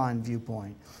 of divine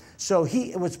viewpoint. So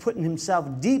he was putting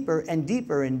himself deeper and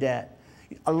deeper in debt.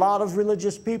 A lot of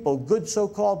religious people, good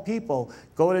so-called people,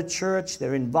 go to church,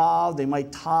 they're involved, they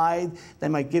might tithe, they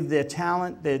might give their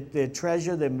talent, their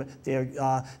treasure,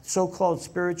 their so-called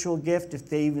spiritual gift, if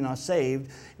they even are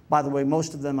saved. By the way,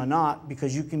 most of them are not,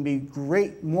 because you can be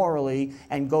great morally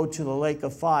and go to the lake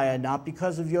of fire, not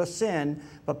because of your sin,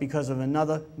 but because of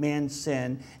another man's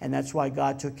sin, and that's why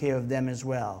God took care of them as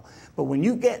well. But when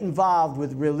you get involved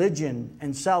with religion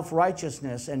and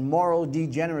self-righteousness and moral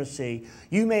degeneracy,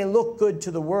 you may look good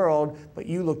to the world, but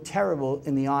you look terrible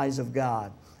in the eyes of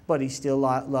God. But he still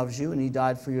loves you, and he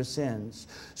died for your sins.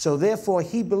 So therefore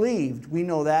he believed, we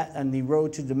know that on the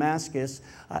road to Damascus,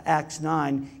 Acts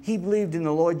 9, he believed in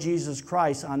the Lord Jesus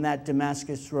Christ on that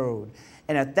Damascus road.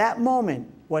 And at that moment,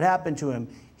 what happened to him?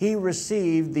 He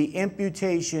received the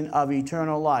imputation of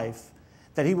eternal life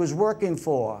that he was working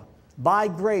for. By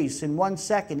grace, in 1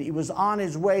 second, he was on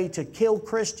his way to kill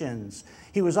Christians.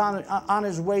 He was on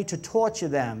his way to torture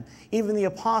them. Even the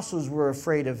apostles were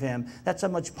afraid of him. That's how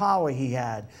much power he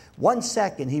had. 1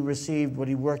 second, he received what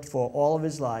he worked for all of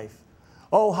his life.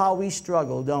 Oh, how we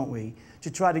struggle, don't we,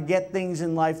 to try to get things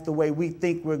in life the way we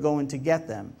think we're going to get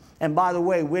them. And by the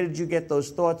way, where did you get those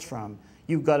thoughts from?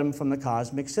 You got them from the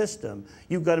cosmic system.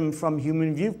 You got them from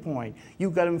human viewpoint.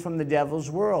 You got them from the devil's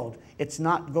world. It's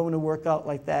not going to work out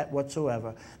like that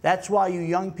whatsoever. That's why you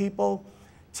young people,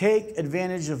 take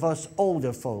advantage of us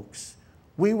older folks.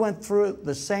 We went through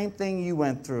the same thing you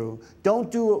went through.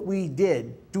 Don't do what we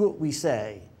did. Do what we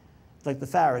say. Like the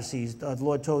Pharisees, the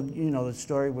Lord told, you know, the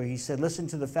story where he said, listen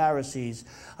to the Pharisees.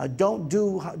 Don't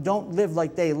live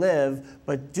like they live,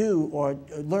 but do or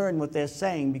learn what they're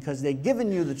saying, because they're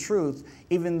giving you the truth,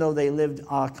 even though they lived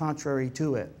contrary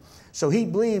to it. So he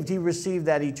believed he received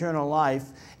that eternal life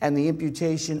and the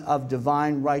imputation of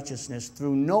divine righteousness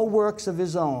through no works of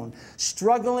his own,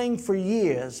 struggling for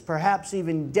years, perhaps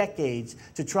even decades,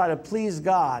 to try to please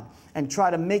God and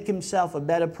try to make himself a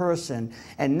better person.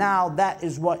 And now that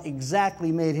is what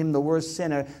exactly made him the worst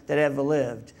sinner that ever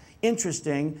lived.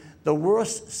 Interesting, the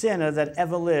worst sinner that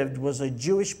ever lived was a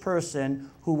Jewish person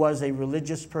who was a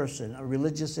religious person, a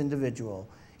religious individual.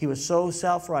 He was so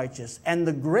self-righteous. And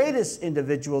the greatest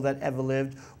individual that ever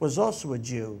lived was also a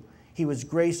Jew. He was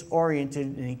grace-oriented,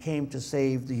 and he came to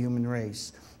save the human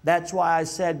race. That's why I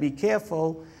said, be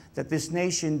careful that this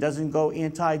nation doesn't go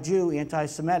anti-Jew,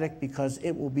 anti-Semitic, because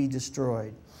it will be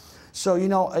destroyed. So, you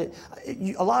know,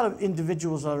 a lot of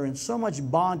individuals are in so much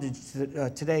bondage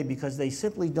today because they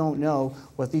simply don't know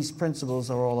what these principles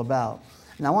are all about.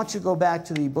 And I want you to go back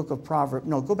to the book of Proverbs.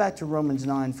 No, go back to Romans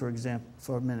 9, for example,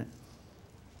 for a minute.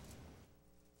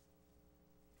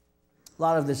 A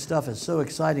lot of this stuff is so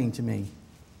exciting to me.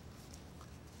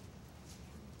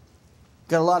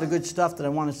 Got a lot of good stuff that I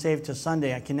want to save to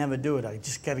Sunday. I can never do it. I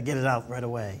just got to get it out right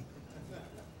away.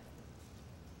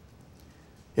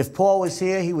 If Paul was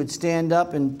here, he would stand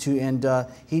up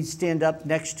he'd stand up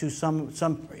next to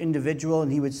some individual,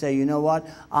 and he would say, you know what?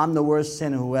 I'm the worst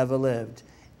sinner who ever lived.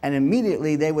 And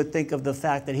immediately they would think of the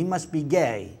fact that he must be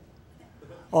gay,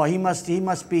 or he must be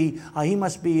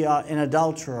an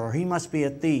adulterer, or he must be a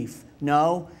thief.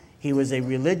 No, he was a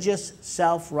religious,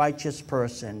 self-righteous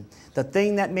person. The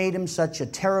thing that made him such a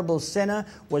terrible sinner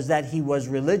was that he was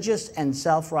religious and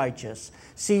self-righteous.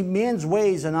 See, man's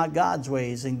ways are not God's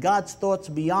ways, and God's thoughts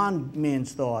are beyond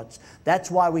man's thoughts.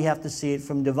 That's why we have to see it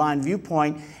from divine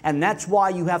viewpoint, and that's why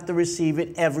you have to receive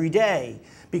it every day.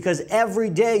 Because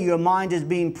every day your mind is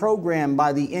being programmed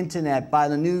by the internet, by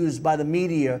the news, by the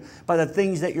media, by the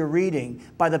things that you're reading,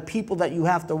 by the people that you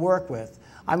have to work with.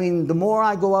 I mean, the more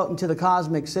I go out into the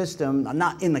cosmic system, I'm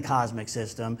not in the cosmic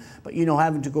system, but, you know,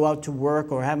 having to go out to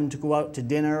work or having to go out to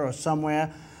dinner or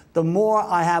somewhere, the more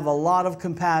I have a lot of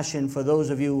compassion for those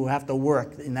of you who have to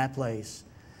work in that place.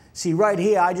 See, right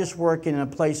here, I just work in a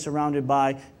place surrounded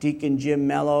by Deacon Jim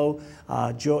Mello,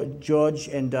 George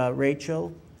and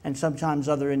Rachel, and sometimes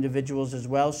other individuals as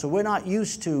well. So we're not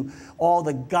used to all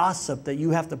the gossip that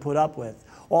you have to put up with,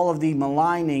 all of the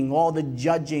maligning, all the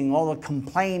judging, all the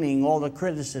complaining, all the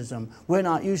criticism. We're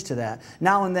not used to that.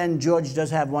 Now and then, George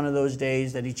does have one of those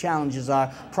days that he challenges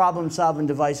our problem-solving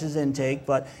devices intake,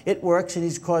 but it works, and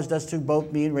he's caused us to,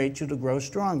 both me and Rachel, to grow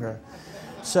stronger.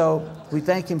 So we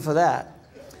thank him for that.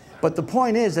 But the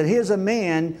point is that here's a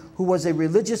man who was a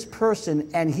religious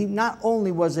person, and he not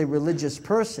only was a religious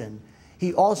person,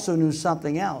 he also knew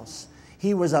something else.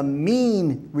 He was a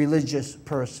mean religious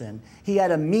person. He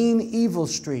had a mean evil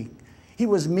streak. He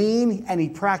was mean and he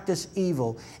practiced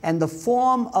evil. And the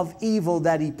form of evil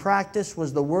that he practiced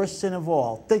was the worst sin of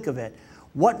all. Think of it.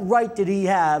 What right did he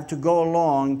have to go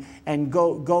along and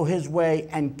go his way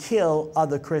and kill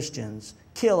other Christians?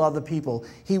 Kill other people.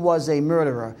 He was a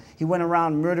murderer. He went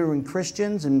around murdering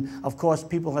Christians, and of course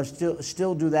people have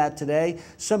still do that today.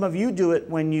 Some of you do it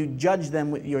when you judge them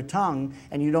with your tongue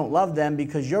and you don't love them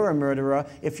because you're a murderer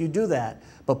if you do that.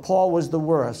 But Paul was the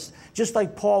worst. Just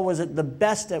like Paul was the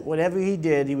best at whatever he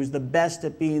did, he was the best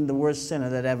at being the worst sinner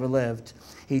that ever lived.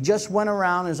 He just went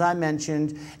around, as I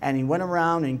mentioned, and he went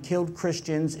around and killed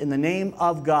Christians in the name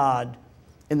of God,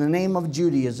 in the name of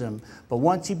Judaism. But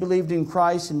once he believed in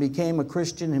Christ and became a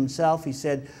Christian himself, he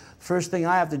said, first thing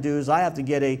I have to do is I have to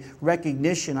get a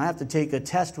recognition. I have to take a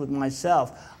test with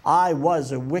myself. I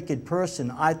was a wicked person.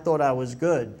 I thought I was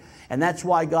good. And that's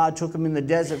why God took him in the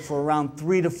desert for around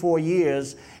 3 to 4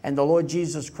 years, and the Lord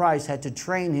Jesus Christ had to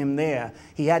train him there.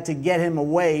 He had to get him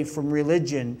away from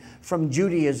religion, from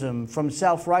Judaism, from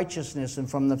self-righteousness, and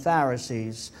from the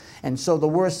Pharisees. And so the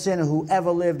worst sinner who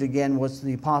ever lived again was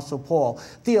the Apostle Paul.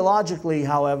 Theologically,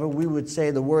 however, we would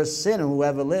say the worst sinner who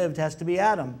ever lived has to be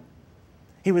Adam.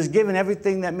 He was given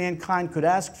everything that mankind could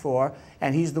ask for,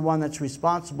 and he's the one that's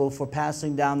responsible for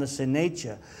passing down the sin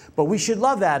nature. But we should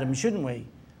love Adam, shouldn't we?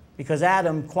 Because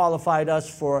Adam qualified us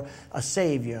for a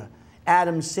Savior.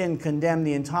 Adam's sin condemned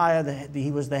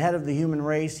he was the head of the human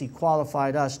race. He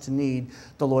qualified us to need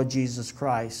the Lord Jesus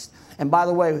Christ. And by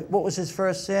the way, what was his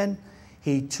first sin?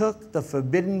 He took the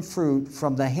forbidden fruit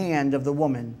from the hand of the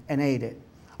woman and ate it.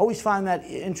 I always find that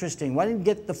interesting. Why didn't he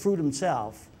get the fruit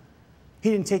himself? He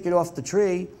didn't take it off the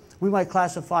tree. We might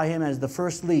classify him as the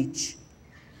first leech.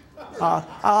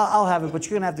 I'll have it, but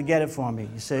you're going to have to get it for me,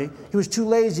 you see. He was too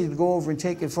lazy to go over and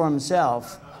take it for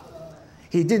himself.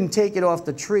 He didn't take it off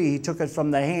the tree. He took it from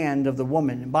the hand of the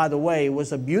woman. And by the way, it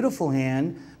was a beautiful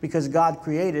hand because God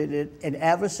created it. And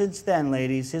ever since then,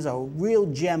 ladies, here's a real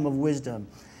gem of wisdom.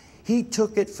 He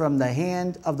took it from the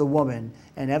hand of the woman.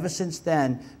 And ever since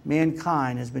then,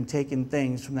 mankind has been taking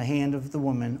things from the hand of the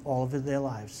woman all of their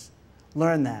lives.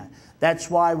 Learn that. That's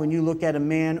why when you look at a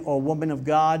man or woman of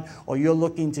God, or you're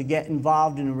looking to get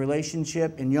involved in a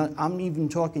relationship, and I'm even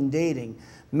talking dating,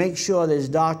 make sure there's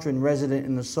doctrine resident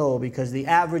in the soul, because the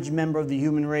average member of the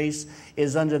human race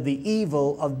is under the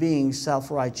evil of being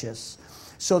self-righteous.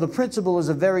 So the principle is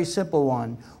a very simple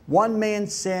one. One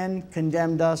man's sin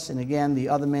condemned us, and again, the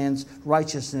other man's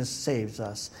righteousness saves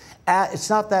us. It's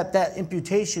not that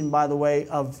imputation, by the way,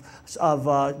 of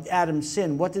Adam's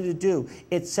sin. What did it do?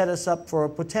 It set us up for a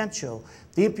potential.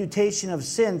 The imputation of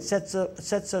sin sets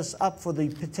us up for the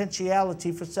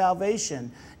potentiality for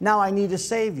salvation. Now I need a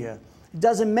Savior. It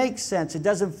doesn't make sense. It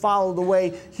doesn't follow the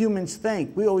way humans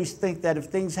think. We always think that if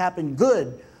things happen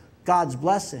good, God's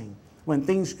blessing, when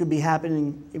things could be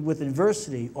happening with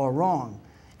adversity or wrong.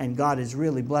 And God is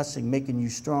really blessing, making you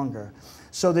stronger.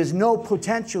 So there's no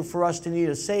potential for us to need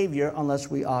a Savior unless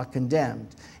we are condemned.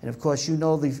 And of course, you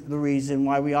know the reason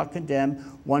why we are condemned.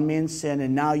 One man's sin,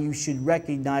 and now you should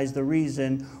recognize the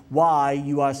reason why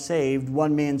you are saved,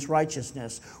 one man's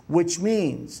righteousness. Which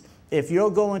means, if you're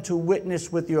going to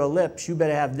witness with your lips, you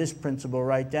better have this principle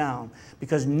right down.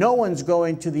 Because no one's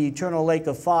going to the eternal lake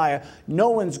of fire.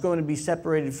 No one's going to be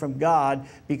separated from God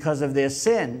because of their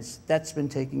sins. That's been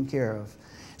taken care of.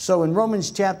 So in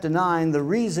Romans chapter 9, the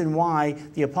reason why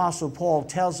the Apostle Paul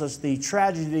tells us the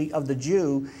tragedy of the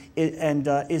Jew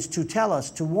is to tell us,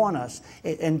 to warn us,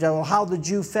 and how the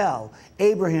Jew fell.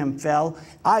 Abraham fell,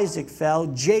 Isaac fell,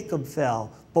 Jacob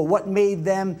fell. But what made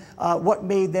them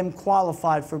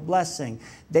qualified for blessing?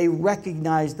 They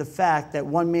recognized the fact that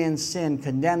one man's sin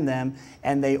condemned them,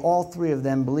 and all three of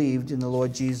them believed in the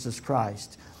Lord Jesus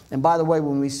Christ. And by the way,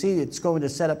 when we see it's going to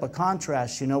set up a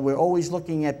contrast, we're always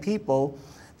looking at people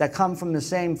that come from the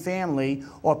same family,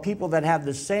 or people that have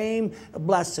the same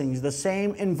blessings, the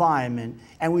same environment,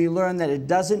 and we learn that it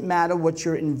doesn't matter what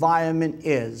your environment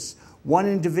is. One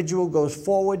individual goes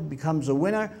forward, becomes a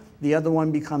winner, the other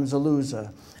one becomes a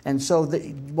loser. And so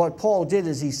what Paul did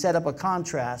is he set up a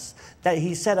contrast, that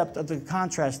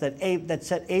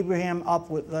set Abraham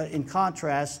up in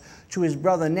contrast to his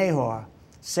brother Nahor.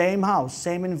 Same house,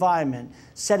 same environment,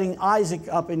 setting Isaac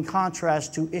up in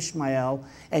contrast to Ishmael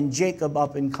and Jacob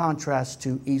up in contrast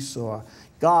to Esau.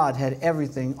 God had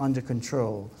everything under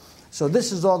control. So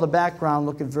this is all the background.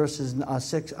 Look at verses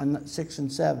 6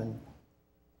 and 7.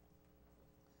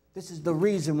 This is the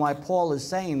reason why Paul is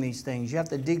saying these things. You have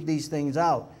to dig these things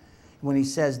out. When he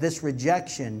says this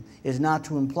rejection is not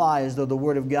to imply as though the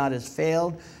word of God has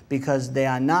failed, because they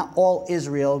are not all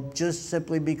Israel just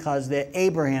simply because they're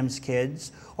Abraham's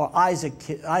kids or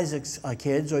Isaac's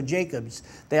kids or Jacob's.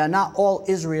 They are not all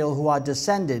Israel who are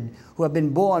descended, who have been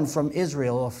born from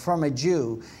Israel or from a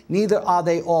Jew. Neither are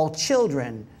they all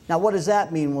children. Now what does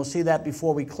that mean? We'll see that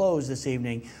before we close this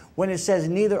evening. When it says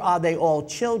neither are they all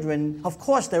children, of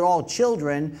course they're all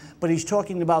children, but he's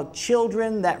talking about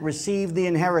children that receive the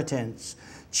inheritance,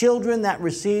 children that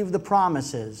receive the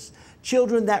promises,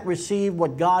 children that receive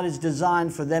what God has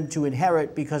designed for them to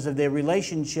inherit because of their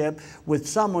relationship with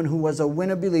someone who was a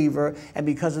winner believer, and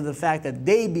because of the fact that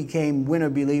they became winner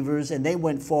believers and they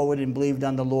went forward and believed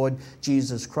on the Lord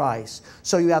Jesus Christ.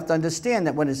 So you have to understand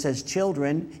that when it says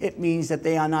children, it means that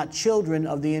they are not children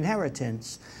of the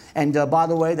inheritance. And by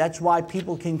the way, that's why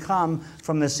people can come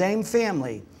from the same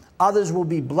family. Others will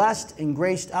be blessed and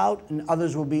graced out, and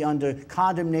others will be under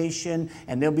condemnation,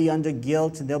 and they'll be under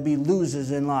guilt, and they'll be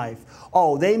losers in life.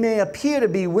 Oh, they may appear to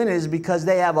be winners because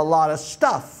they have a lot of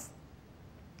stuff.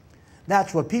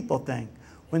 That's what people think.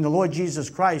 When the Lord Jesus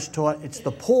Christ taught, it's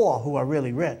the poor who are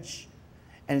really rich,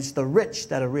 and it's the rich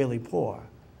that are really poor.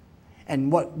 And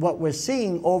what we're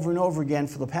seeing over and over again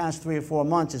for the past 3 or 4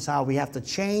 months is how we have to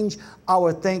change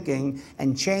our thinking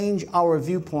and change our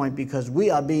viewpoint, because we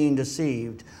are being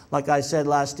deceived. Like I said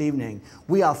last evening,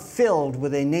 we are filled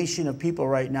with a nation of people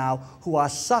right now who are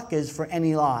suckers for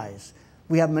any lies.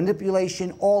 We have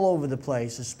manipulation all over the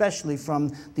place, especially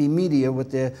from the media with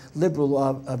their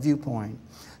liberal viewpoint.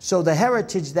 So the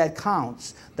heritage that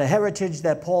counts, the heritage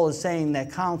that Paul is saying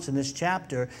that counts in this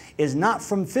chapter, is not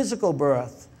from physical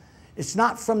birth. It's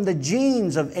not from the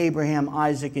genes of Abraham,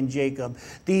 Isaac, and Jacob.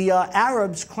 The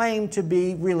Arabs claim to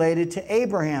be related to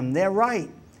Abraham. They're right.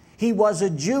 He was a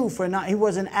Jew he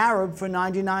was an Arab for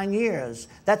 99 years.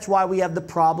 That's why we have the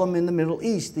problem in the Middle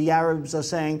East. The Arabs are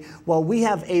saying, well, we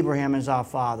have Abraham as our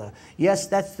father. Yes,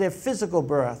 that's their physical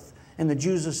birth. And the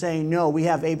Jews are saying, no, we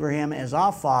have Abraham as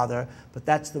our father, but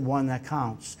that's the one that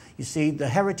counts. You see, the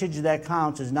heritage that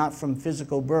counts is not from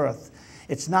physical birth.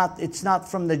 It's not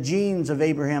from the genes of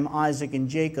Abraham, Isaac, and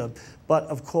Jacob, but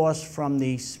of course from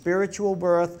the spiritual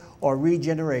birth or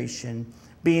regeneration,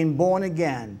 being born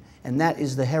again. And that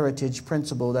is the heritage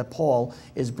principle that Paul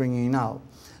is bringing out.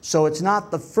 So it's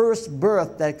not the first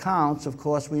birth that counts. Of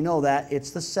course, we know that.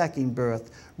 It's the second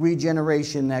birth,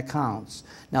 regeneration, that counts.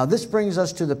 Now, this brings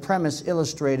us to the premise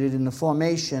illustrated in the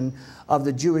formation of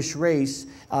the Jewish race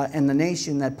and the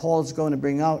nation that Paul is going to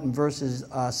bring out in verses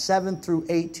 7 through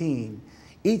 18.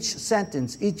 Each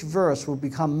sentence, each verse will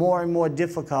become more and more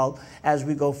difficult as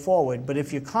we go forward. But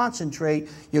if you concentrate,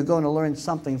 you're going to learn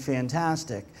something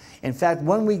fantastic. In fact,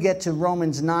 when we get to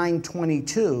Romans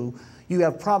 9:22, you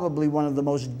have probably one of the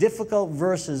most difficult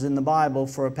verses in the Bible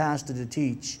for a pastor to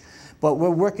teach. But we're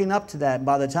working up to that.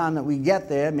 By the time that we get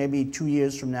there, maybe 2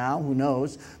 years from now, who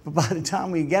knows, but by the time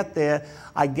we get there,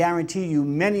 I guarantee you,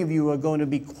 many of you are going to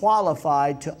be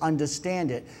qualified to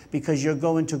understand it because you're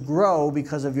going to grow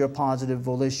because of your positive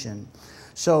volition.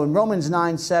 So in Romans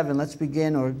 9:7, let's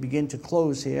begin to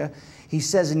close here. He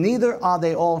says, neither are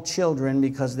they all children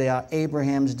because they are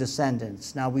Abraham's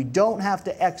descendants. Now, we don't have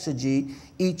to exegete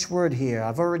each word here.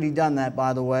 I've already done that,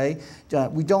 by the way.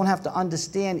 We don't have to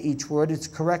understand each word. It's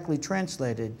correctly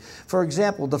translated. For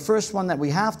example, the first one that we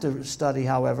have to study,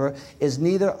 however, is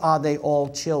neither are they all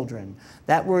children.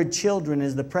 That word children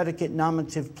is the predicate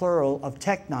nominative plural of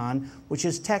teknon, which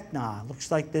is tekna.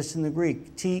 Looks like this in the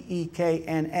Greek,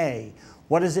 T-E-K-N-A.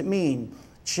 What does it mean?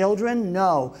 Children?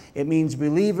 No, it means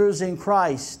believers in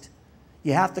Christ.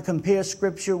 You have to compare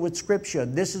Scripture with Scripture.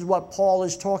 This is what Paul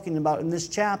is talking about in this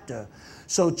chapter.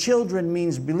 So children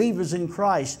means believers in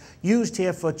Christ, used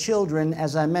here for children,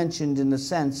 as I mentioned, in the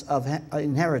sense of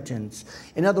inheritance.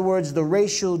 In other words, the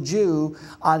racial Jew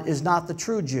is not the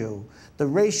true Jew. The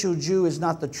racial Jew is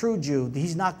not the true Jew.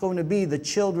 He's not going to be the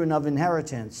children of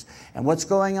inheritance. And what's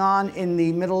going on in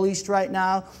the Middle East right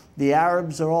now? The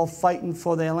Arabs are all fighting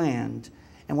for their land.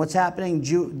 And what's happening?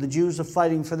 The Jews are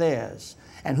fighting for theirs.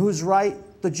 And who's right?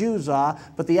 The Jews are,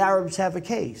 but the Arabs have a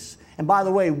case. And by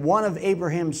the way, one of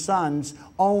Abraham's sons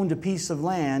owned a piece of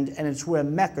land, and it's where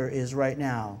Mecca is right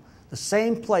now. The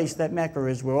same place that Mecca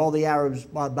is, where all the Arabs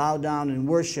bow down and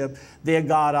worship their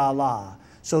God Allah.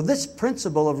 So this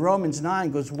principle of Romans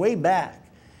 9 goes way back.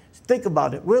 Think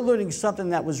about it. We're learning something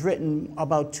that was written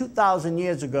about 2,000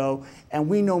 years ago, and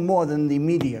we know more than the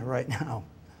media right now.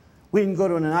 We didn't go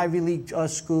to an Ivy League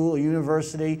school or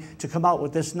university to come out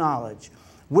with this knowledge.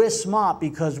 We're smart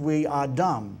because we are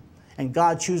dumb. And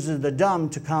God chooses the dumb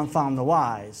to confound the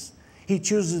wise. He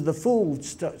chooses the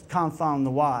fools to confound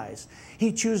the wise.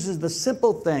 He chooses the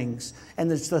simple things. And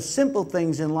it's the simple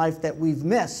things in life that we've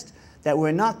missed that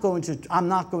I'm not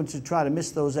going to try to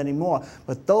miss those anymore.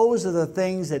 But those are the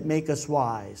things that make us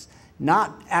wise.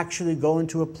 Not actually going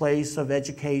to a place of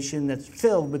education that's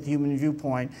filled with human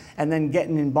viewpoint and then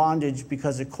getting in bondage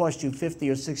because it cost you 50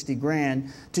 or 60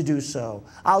 grand to do so.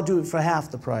 I'll do it for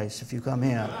half the price if you come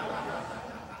here.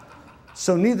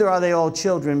 So neither are they all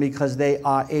children because they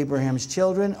are Abraham's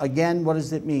children. Again, what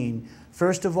does it mean?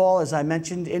 First of all, as I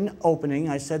mentioned in opening,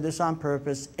 I said this on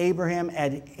purpose, Abraham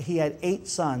had 8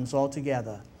 sons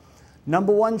altogether.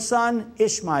 Number 1 son,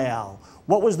 Ishmael.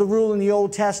 What was the rule in the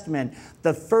Old Testament?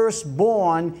 The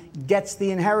firstborn gets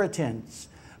the inheritance.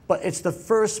 But it's the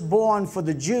firstborn for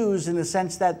the Jews in the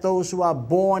sense that those who are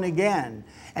born again.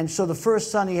 And so the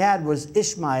first son he had was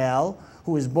Ishmael,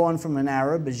 who was born from an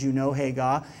Arab, as you know,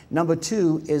 Hagar. Number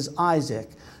 2 is Isaac.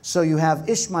 So you have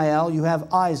Ishmael, you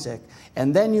have Isaac.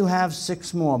 And then you have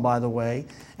 6 more, by the way.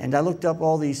 And I looked up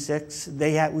all these 6.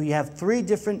 We have 3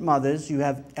 different mothers. You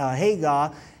have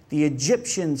Hagar, the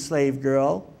Egyptian slave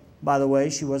girl. By the way,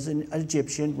 she was an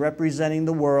Egyptian representing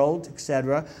the world,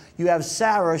 etc. You have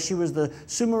Sarah. She was the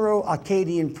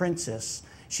Sumero-Akkadian princess.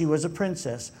 She was a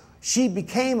princess. She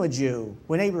became a Jew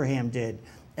when Abraham did.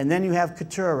 And then you have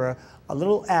Keturah, a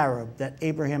little Arab that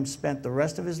Abraham spent the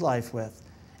rest of his life with.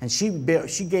 And she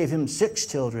gave him 6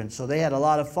 children, so they had a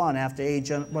lot of fun after age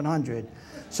 100.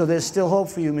 So there's still hope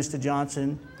for you, Mr.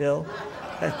 Johnson, Bill.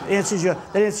 That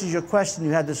answers your question you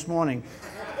had this morning.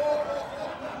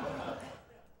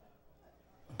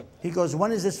 He goes,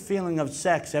 when is this feeling of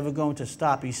sex ever going to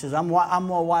stop? He says, I'm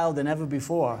more wild than ever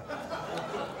before.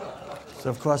 So,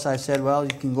 of course, I said, well,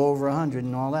 you can go over 100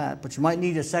 and all that, but you might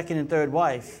need a second and third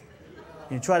wife.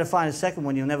 You try to find a second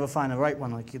one, you'll never find the right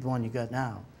one like the one you got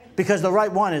now. Because the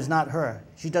right one is not her.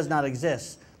 She does not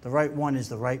exist. The right one is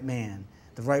the right man.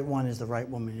 The right one is the right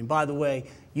woman. And by the way,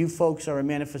 you folks are a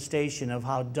manifestation of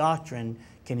how doctrine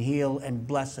can heal and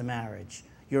bless a marriage.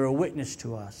 You're a witness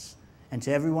to us. And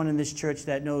to everyone in this church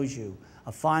that knows you,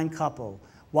 a fine couple.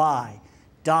 Why?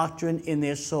 Doctrine in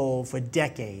their soul for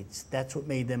decades. That's what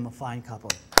made them a fine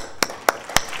couple.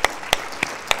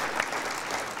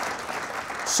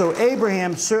 So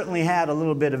Abraham certainly had a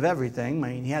little bit of everything. I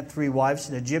mean, he had 3 wives,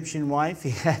 an Egyptian wife.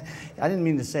 I didn't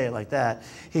mean to say it like that.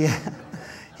 He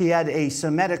had a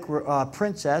Semitic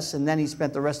princess, and then he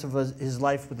spent the rest of his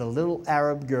life with a little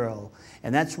Arab girl.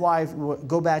 And that's why,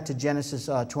 go back to Genesis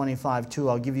 25:2.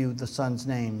 I'll give you the sons'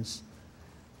 names.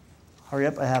 Hurry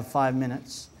up, I have 5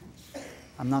 minutes.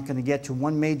 I'm not going to get to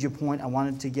one major point I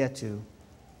wanted to get to.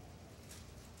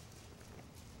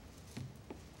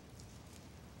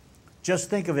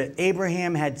 Just think of it.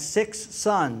 Abraham had 6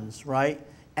 sons, right?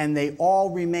 And they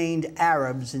all remained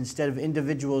Arabs instead of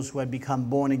individuals who had become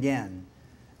born again.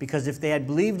 Because if they had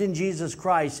believed in Jesus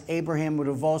Christ, Abraham would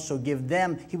have also given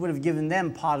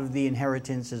them part of the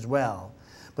inheritance as well.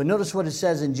 But notice what it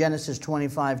says in Genesis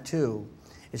 25:2.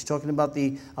 It's talking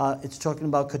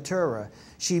about Keturah.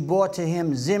 She bore to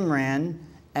him Zimran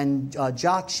and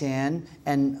Jokshan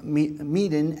and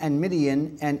Medan and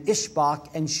Midian and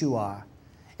Ishbak and Shuar.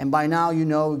 And by now you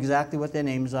know exactly what their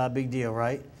names are. Big deal,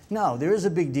 right? No, there is a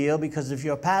big deal, because if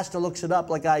your pastor looks it up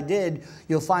like I did,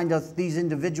 you'll find out these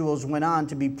individuals went on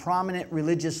to be prominent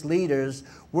religious leaders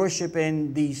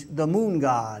worshiping the moon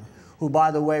god, who, by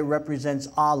the way, represents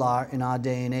Allah in our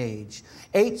day and age.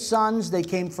 8 sons, they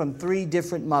came from 3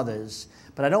 different mothers.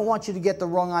 But I don't want you to get the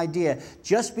wrong idea.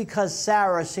 Just because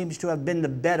Sarah seems to have been the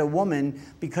better woman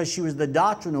because she was the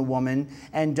doctrinal woman,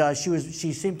 and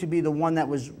she seemed to be the one that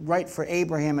was right for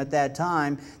Abraham at that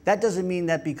time, that doesn't mean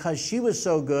that because she was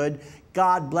so good,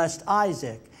 God blessed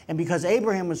Isaac. And because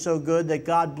Abraham was so good, that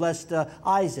God blessed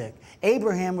Isaac.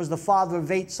 Abraham was the father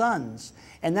of 8 sons.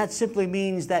 And that simply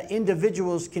means that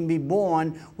individuals can be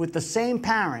born with the same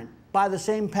parent, by the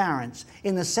same parents,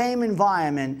 in the same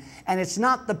environment, and it's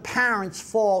not the parents'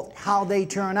 fault how they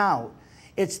turn out.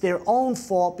 It's their own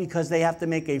fault because they have to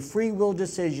make a free will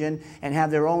decision and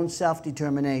have their own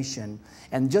self-determination.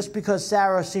 And just because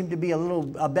Sarah seemed to be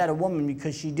a better woman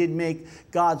because she did make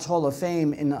God's Hall of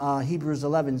Fame in Hebrews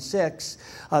 11:6,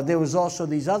 there was also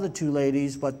these other 2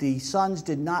 ladies, but the sons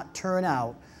did not turn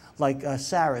out like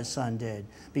Sarah's son did,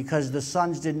 because the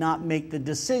sons did not make the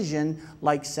decision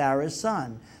like Sarah's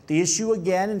son. The issue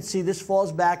again, and see, this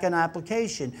falls back on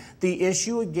application. The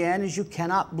issue again is you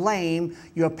cannot blame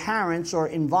your parents or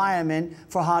environment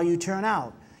for how you turn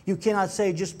out. You cannot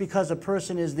say just because a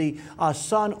person is the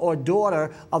son or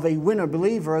daughter of a winner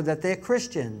believer that they're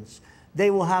Christians.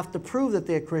 They will have to prove that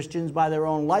they're Christians by their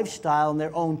own lifestyle and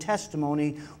their own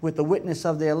testimony with the witness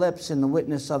of their lips and the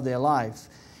witness of their life.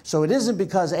 So it isn't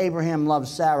because Abraham loved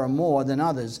Sarah more than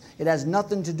others. It has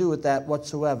nothing to do with that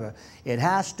whatsoever. It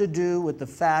has to do with the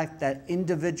fact that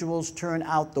individuals turn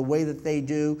out the way that they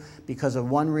do because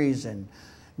of one reason.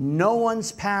 No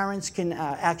one's parents can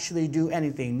actually do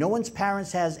anything. No one's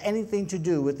parents has anything to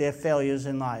do with their failures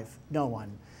in life. No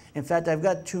one. In fact, I've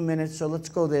got 2 minutes, so let's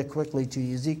go there quickly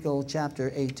to Ezekiel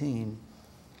chapter 18.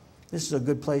 This is a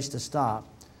good place to stop.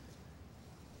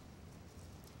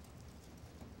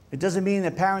 It doesn't mean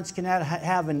that parents cannot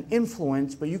have an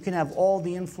influence, but you can have all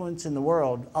the influence in the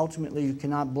world. Ultimately, you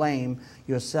cannot blame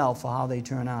yourself for how they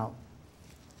turn out.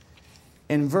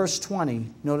 In verse 20,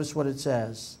 notice what it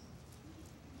says.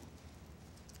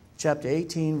 Chapter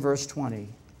 18, verse 20.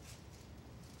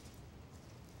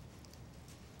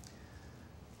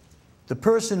 The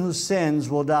person who sins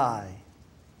will die.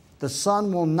 The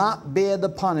son will not bear the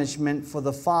punishment for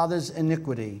the father's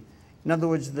iniquity. In other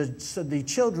words, the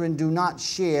children do not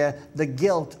share the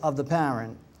guilt of the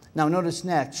parent. Now notice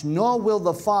next, nor will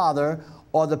the father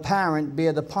or the parent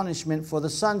bear the punishment for the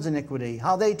son's iniquity,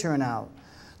 how they turn out.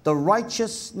 The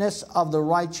righteousness of the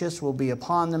righteous will be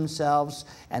upon themselves,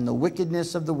 and the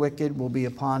wickedness of the wicked will be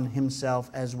upon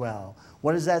himself as well.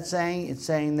 What is that saying? It's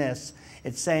saying this.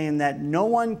 It's saying that no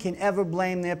one can ever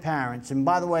blame their parents. And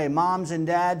by the way, moms and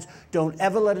dads, don't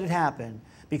ever let it happen.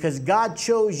 Because God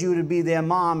chose you to be their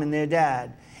mom and their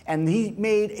dad. And He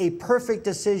made a perfect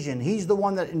decision. He's the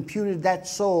one that imputed that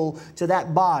soul to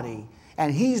that body.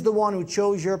 And He's the one who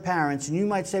chose your parents. And you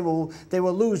might say, well, they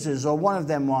were losers, or one of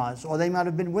them was, or they might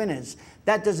have been winners.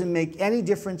 That doesn't make any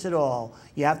difference at all.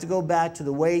 You have to go back to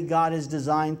the way God has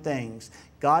designed things.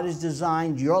 God has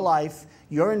designed your life,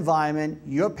 your environment,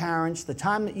 your parents, the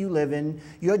time that you live in,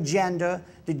 your gender,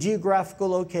 the geographical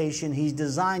location. He's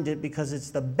designed it because it's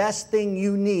the best thing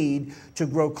you need to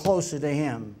grow closer to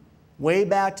Him. Way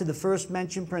back to the first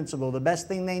mentioned principle, the best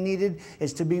thing they needed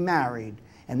is to be married.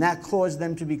 And that caused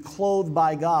them to be clothed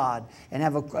by God and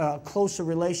have a closer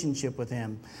relationship with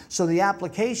Him. So the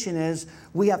application is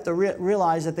we have to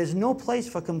realize that there's no place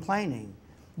for complaining,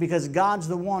 because God's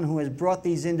the one who has brought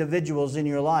these individuals in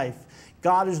your life.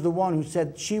 God is the one who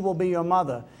said she will be your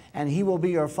mother and he will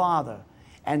be your father.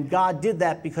 And God did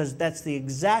that because that's the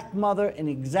exact mother and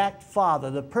exact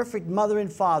father, the perfect mother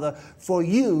and father for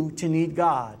you to need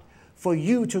God, for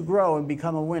you to grow and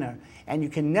become a winner. And you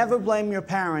can never blame your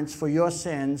parents for your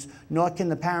sins, nor can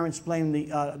the parents blame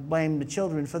the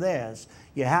children for theirs.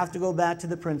 You have to go back to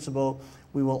the principle,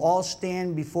 we will all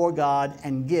stand before God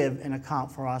and give an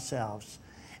account for ourselves.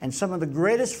 And some of the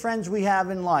greatest friends we have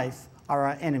in life are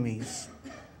our enemies.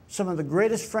 Some of the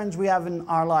greatest friends we have in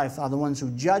our life are the ones who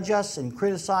judge us and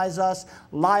criticize us,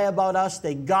 lie about us,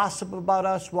 they gossip about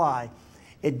us. Why?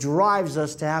 It drives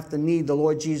us to have to need the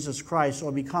Lord Jesus Christ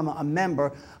or become a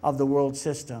member of the world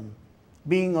system,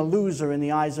 being a loser in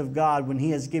the eyes of God when He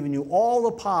has given you all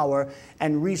the power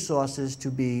and resources to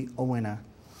be a winner.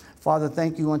 Father,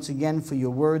 thank you once again for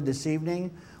your word this evening.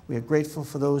 We are grateful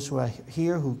for those who are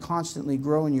here who constantly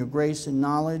grow in your grace and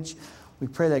knowledge. We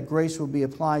pray that grace will be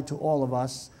applied to all of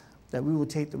us, that we will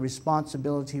take the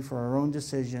responsibility for our own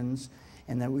decisions,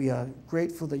 and that we are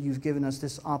grateful that you've given us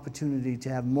this opportunity to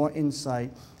have more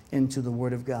insight into the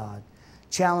Word of God.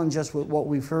 Challenge us with what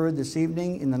we've heard this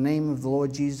evening. In the name of the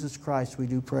Lord Jesus Christ, we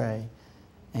do pray.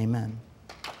 Amen.